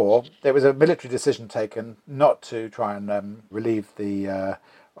said before, there was a military decision taken not to try and relieve the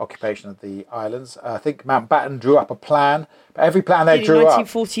occupation of the islands. I think Mountbatten drew up a plan, but every plan they drew up,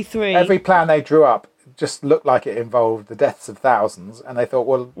 1943. Every plan they drew up just looked like it involved the deaths of thousands. And they thought,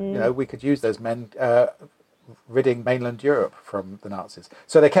 well, we could use those men ridding mainland Europe from the Nazis.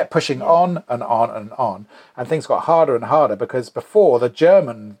 So they kept pushing on and on and on, and things got harder and harder, because before, the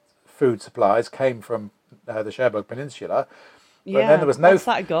German food supplies came from the Cherbourg Peninsula, but then there was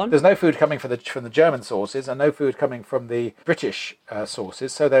there's no food coming from the German sources, and no food coming from the British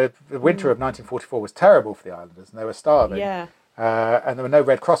sources. So the winter of 1944 was terrible for the islanders, and they were starving. And there were no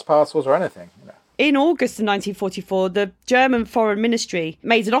Red Cross parcels or anything. In August of 1944, the German Foreign Ministry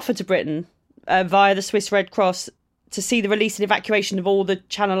made an offer to Britain via the Swiss Red Cross to see the release and evacuation of all the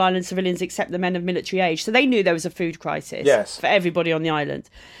Channel Island civilians except the men of military age. So they knew there was a food crisis for everybody on the island.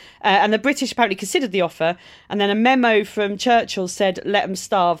 And the British apparently considered the offer, and then a memo from Churchill said, let them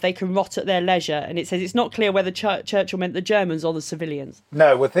starve, they can rot at their leisure. And it says it's not clear whether Churchill meant the Germans or the civilians.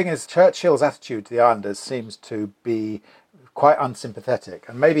 No, well, the thing is, Churchill's attitude to the islanders seems to be quite unsympathetic.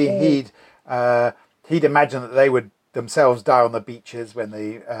 And maybe he'd imagined that they would themselves die on the beaches when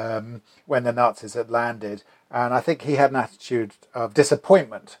the Nazis had landed, and I think he had an attitude of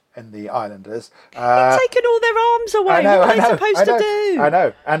disappointment in the islanders. He'd taken all their arms away. What were they supposed to do? I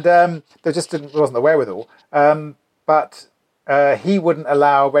know, and there just wasn't the wherewithal. But he wouldn't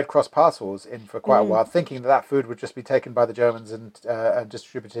allow Red Cross parcels in for quite a while, thinking that food would just be taken by the Germans and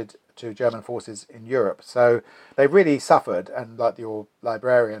distributed to German forces in Europe. So they really suffered, and like your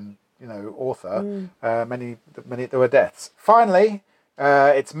librarian, author, many there were deaths. Finally,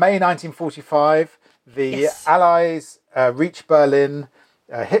 it's May 1945. The Allies reach Berlin.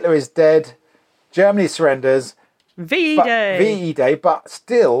 Hitler is dead. Germany surrenders. VE Day, but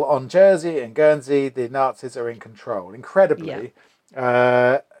still on Jersey and Guernsey, the Nazis are in control. Incredibly,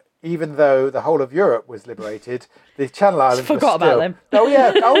 even though the whole of Europe was liberated, the Channel Islands forgot about them. Oh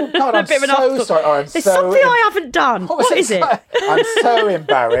yeah. Oh God, I'm so sorry. Oh, There's something I haven't done. What is it? I'm so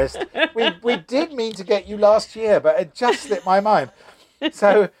embarrassed. We did mean to get you last year, but it just slipped my mind.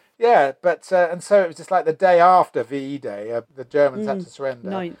 So. Yeah, but and so it was just like the day after VE Day, the Germans had to surrender.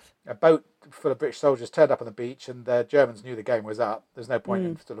 9th. A boat full of British soldiers turned up on the beach, and the Germans knew the game was up. There's no point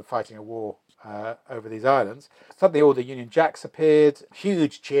in sort of fighting a war over these islands. Suddenly, all the Union Jacks appeared.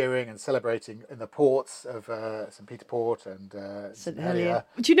 Huge cheering and celebrating in the ports of St. Peter Port and St. Helier.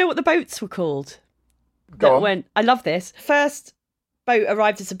 Do you know what the boats were called? Go on. I love this. First boat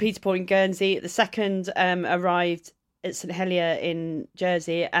arrived at St. Peter Port in Guernsey. The second arrived at St. Helier in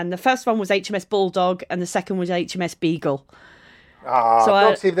Jersey, and the first one was HMS Bulldog, and the second was HMS Beagle.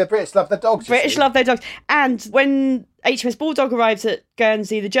 The British love the dogs. British love their dogs. And when HMS Bulldog arrived at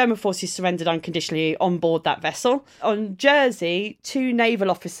Guernsey, the German forces surrendered unconditionally on board that vessel. On Jersey, 2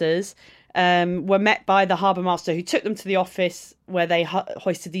 naval officers were met by the harbour master, who took them to the office where they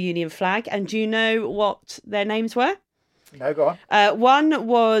hoisted the Union flag. And do you know what their names were? No, go on. One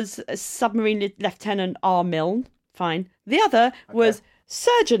was Submarine Lieutenant R. Milne. Fine. The other was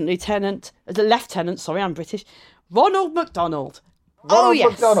Lieutenant, sorry, I'm British, Ronald MacDonald.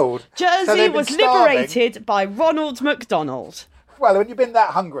 MacDonald. Jersey was liberated by Ronald MacDonald. Well, when you've been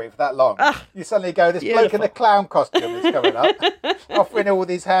that hungry for that long, you suddenly go, this bloke in the clown costume is coming up, offering all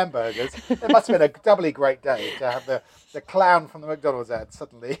these hamburgers. It must have been a doubly great day to have the clown from the McDonald's ad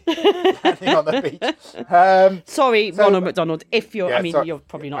suddenly landing on the beach. Sorry, Ronald McDonald, if you're, you're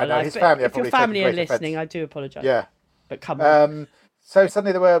probably not alive, his family if your family are listening, I do apologise. Yeah. But come on. So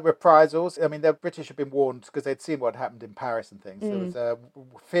suddenly there were reprisals. I mean, the British had been warned because they'd seen what happened in Paris and things. There was a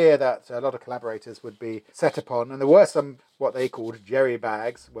fear that a lot of collaborators would be set upon. And there were some, what they called jerry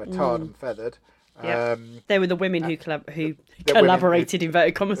bags, were tarred and feathered. Yeah. They were the women who collaborated,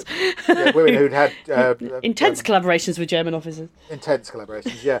 inverted commas. Women who'd had... intense collaborations with German officers. Intense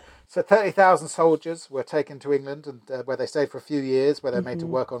collaborations, yeah. So 30,000 soldiers were taken to England, and where they stayed for a few years, where they were made to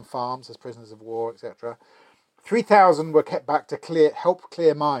work on farms as prisoners of war, etc. 3,000 were kept back to help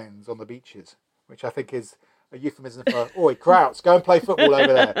clear mines on the beaches, which I think is a euphemism for, oi, Krauts, go and play football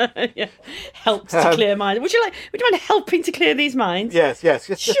over there. Helped to clear mines. Would you mind helping to clear these mines? Just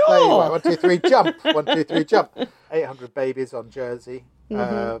play 1, 2, 3, jump. 1, 2, 3, jump. 800 babies on Jersey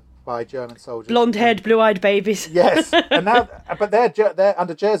by German soldiers. Blonde-haired, blue-eyed babies. Yes, and now, but they're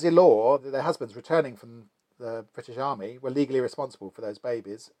under Jersey law. Their husbands returning from the British Army were legally responsible for those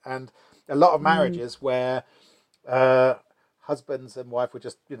babies, and a lot of marriages where husbands and wife were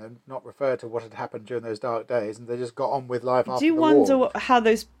just, not referred to what had happened during those dark days, and they just got on with life after the war. Do you wonder how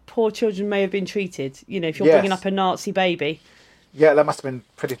those poor children may have been treated? If you're bringing up a Nazi baby. Yeah, that must have been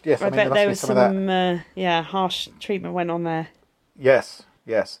pretty... Yes, I bet there was some harsh treatment went on there. Yes.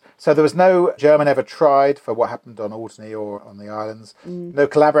 So there was no German ever tried for what happened on Alderney or on the islands. No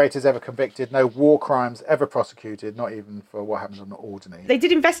collaborators ever convicted. No war crimes ever prosecuted, not even for what happened on Alderney. They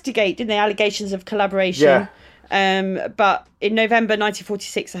did investigate, didn't they, allegations of collaboration? Yeah. But in November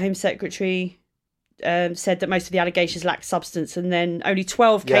 1946, the Home Secretary said that most of the allegations lacked substance, and then only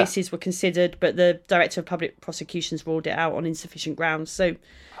 12 cases were considered, but the Director of Public Prosecutions ruled it out on insufficient grounds. So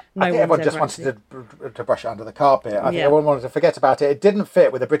I think everyone just wanted to brush it under the carpet. I think everyone wanted to forget about it. It didn't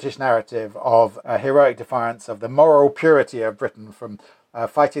fit with the British narrative of a heroic defiance of the moral purity of Britain from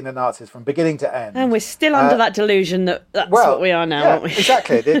fighting the Nazis from beginning to end. And we're still under that delusion that's what we are now, aren't we?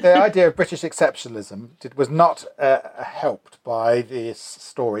 Exactly. The idea of British exceptionalism was not helped by this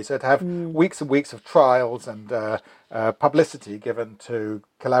story. So to have weeks and weeks of trials and publicity given to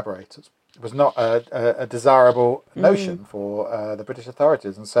collaborators was not a desirable notion for the British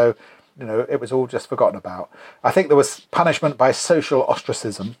authorities. And so, it was all just forgotten about. I think there was punishment by social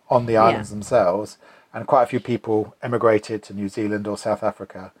ostracism on the islands themselves, and quite a few people emigrated to New Zealand or South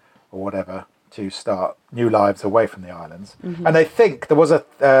Africa or whatever to start new lives away from the islands. And they think there was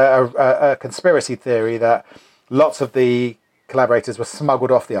a conspiracy theory that lots of the collaborators were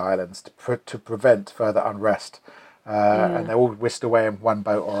smuggled off the islands to prevent further unrest. And they all whisked away in one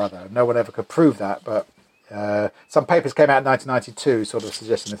boat or other. No one ever could prove that, but Some papers came out in 1992 sort of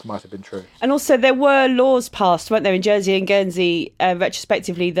suggesting this might have been true. And also there were laws passed, weren't there, in Jersey and Guernsey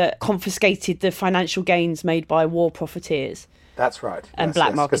retrospectively that confiscated the financial gains made by war profiteers. That's right. And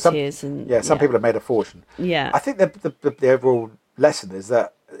black marketeers. Some people have made a fortune. Yeah. I think the overall lesson is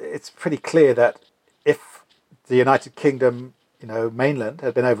that it's pretty clear that if the United Kingdom, mainland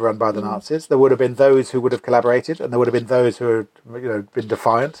had been overrun by the Nazis, there would have been those who would have collaborated, and there would have been those who had, been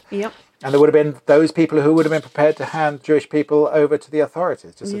defiant. Yep. And there would have been those people who would have been prepared to hand Jewish people over to the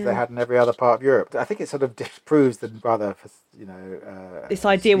authorities, just as they had in every other part of Europe. I think it sort of disproves the rather, this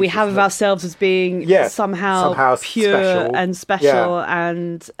idea we have of ourselves as being somehow pure special. and special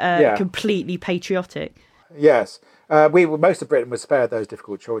and completely patriotic. Yes. Most of Britain was spared those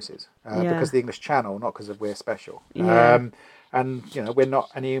difficult choices because of the English Channel, not because we're special. Yeah. And we're not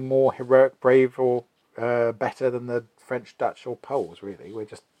any more heroic, brave, or better than the French, Dutch, or Poles. Really, we're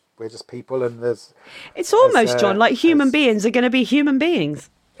just people, and it's almost John, like human beings are going to be human beings.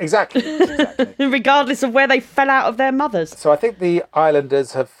 Exactly. Regardless of where they fell out of their mothers. So I think the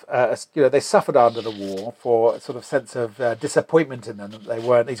islanders have, they suffered under the war for a sort of sense of disappointment in them. That they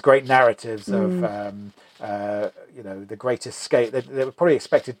weren't these great narratives of, the great escape. They were probably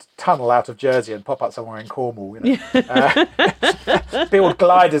expected to tunnel out of Jersey and pop up somewhere in Cornwall. Build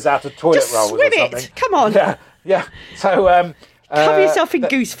gliders out of toilet Just rolls swim or something. It. Come on. Yeah. So cover yourself in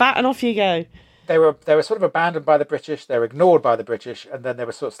goose fat and off you go. They were sort of abandoned by the British. They were ignored by the British, and then they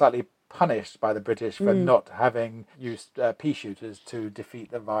were sort of slightly punished by the British for not having used pea shooters to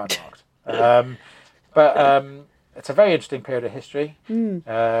defeat the Wehrmacht. But it's a very interesting period of history. And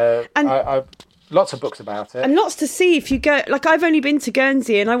I've lots of books about it, and lots to see if you go. Like I've only been to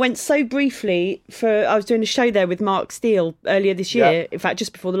Guernsey, and I went so briefly I was doing a show there with Mark Steele earlier this year. In fact,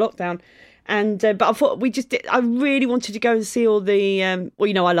 just before the lockdown. And but I thought I really wanted to go and see all the. I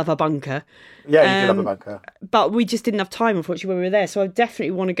love a bunker. Yeah, you do love a bunker. But we just didn't have time, unfortunately, when we were there. So I definitely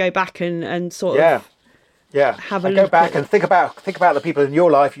want to go back and sort of have a look. Go back and think about the people in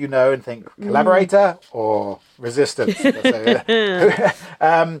your life and think collaborator or resistance. There's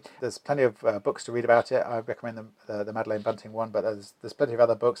plenty of books to read about it. I recommend the Madeleine Bunting one, but there's plenty of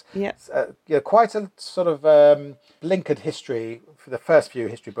other books. Yeah, quite a sort of blinkered history for the first few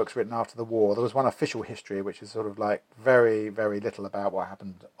history books written after the war. There was one official history, which is sort of like very, very little about what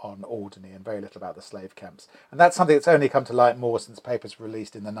happened on Alderney and very little about the slave camps. And that's something that's only come to light more since papers were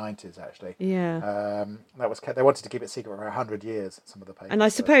released in the 90s, actually. Yeah. They wanted to keep it secret for 100 years, some of the papers. And I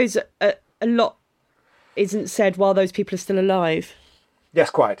suppose a lot isn't said while those people are still alive.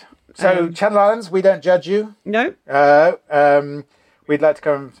 Yes, quite. So, Channel Islands, we don't judge you. No. We'd like to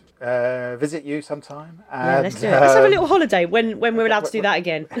come visit you sometime. And, let's do it. Let's have a little holiday when we're allowed to do that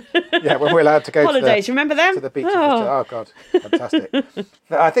again. When we're allowed to go holidays, remember them? To the beach. Oh, God. Fantastic.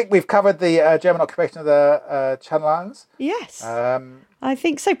 I think we've covered the German occupation of the Channel Islands. Yes. I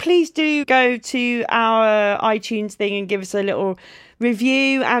think so. Please do go to our iTunes thing and give us a little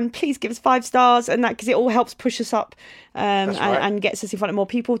review, and please give us 5 stars, and that because it all helps push us up and gets us in front of more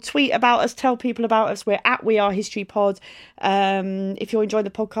people. Tweet about us, tell people about us. We're at We Are History Pod. If you're enjoying the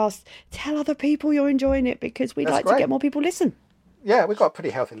podcast, tell other people you're enjoying it, because we'd like to get more people listen. Yeah, we've got a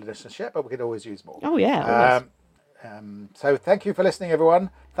pretty healthy listenership, but we could always use more. Oh yeah. So thank you for listening, everyone.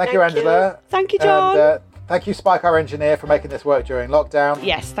 Thank you, Angela. Thank you, John. And, thank you, Spike, our engineer, for making this work during lockdown.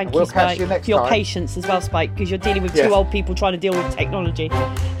 Yes, thank you, Spike. We'll catch you next for your time. patience as well, Spike, because you're dealing with 2 old people trying to deal with technology.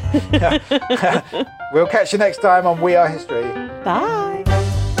 We'll catch you next time on We Are History. Bye.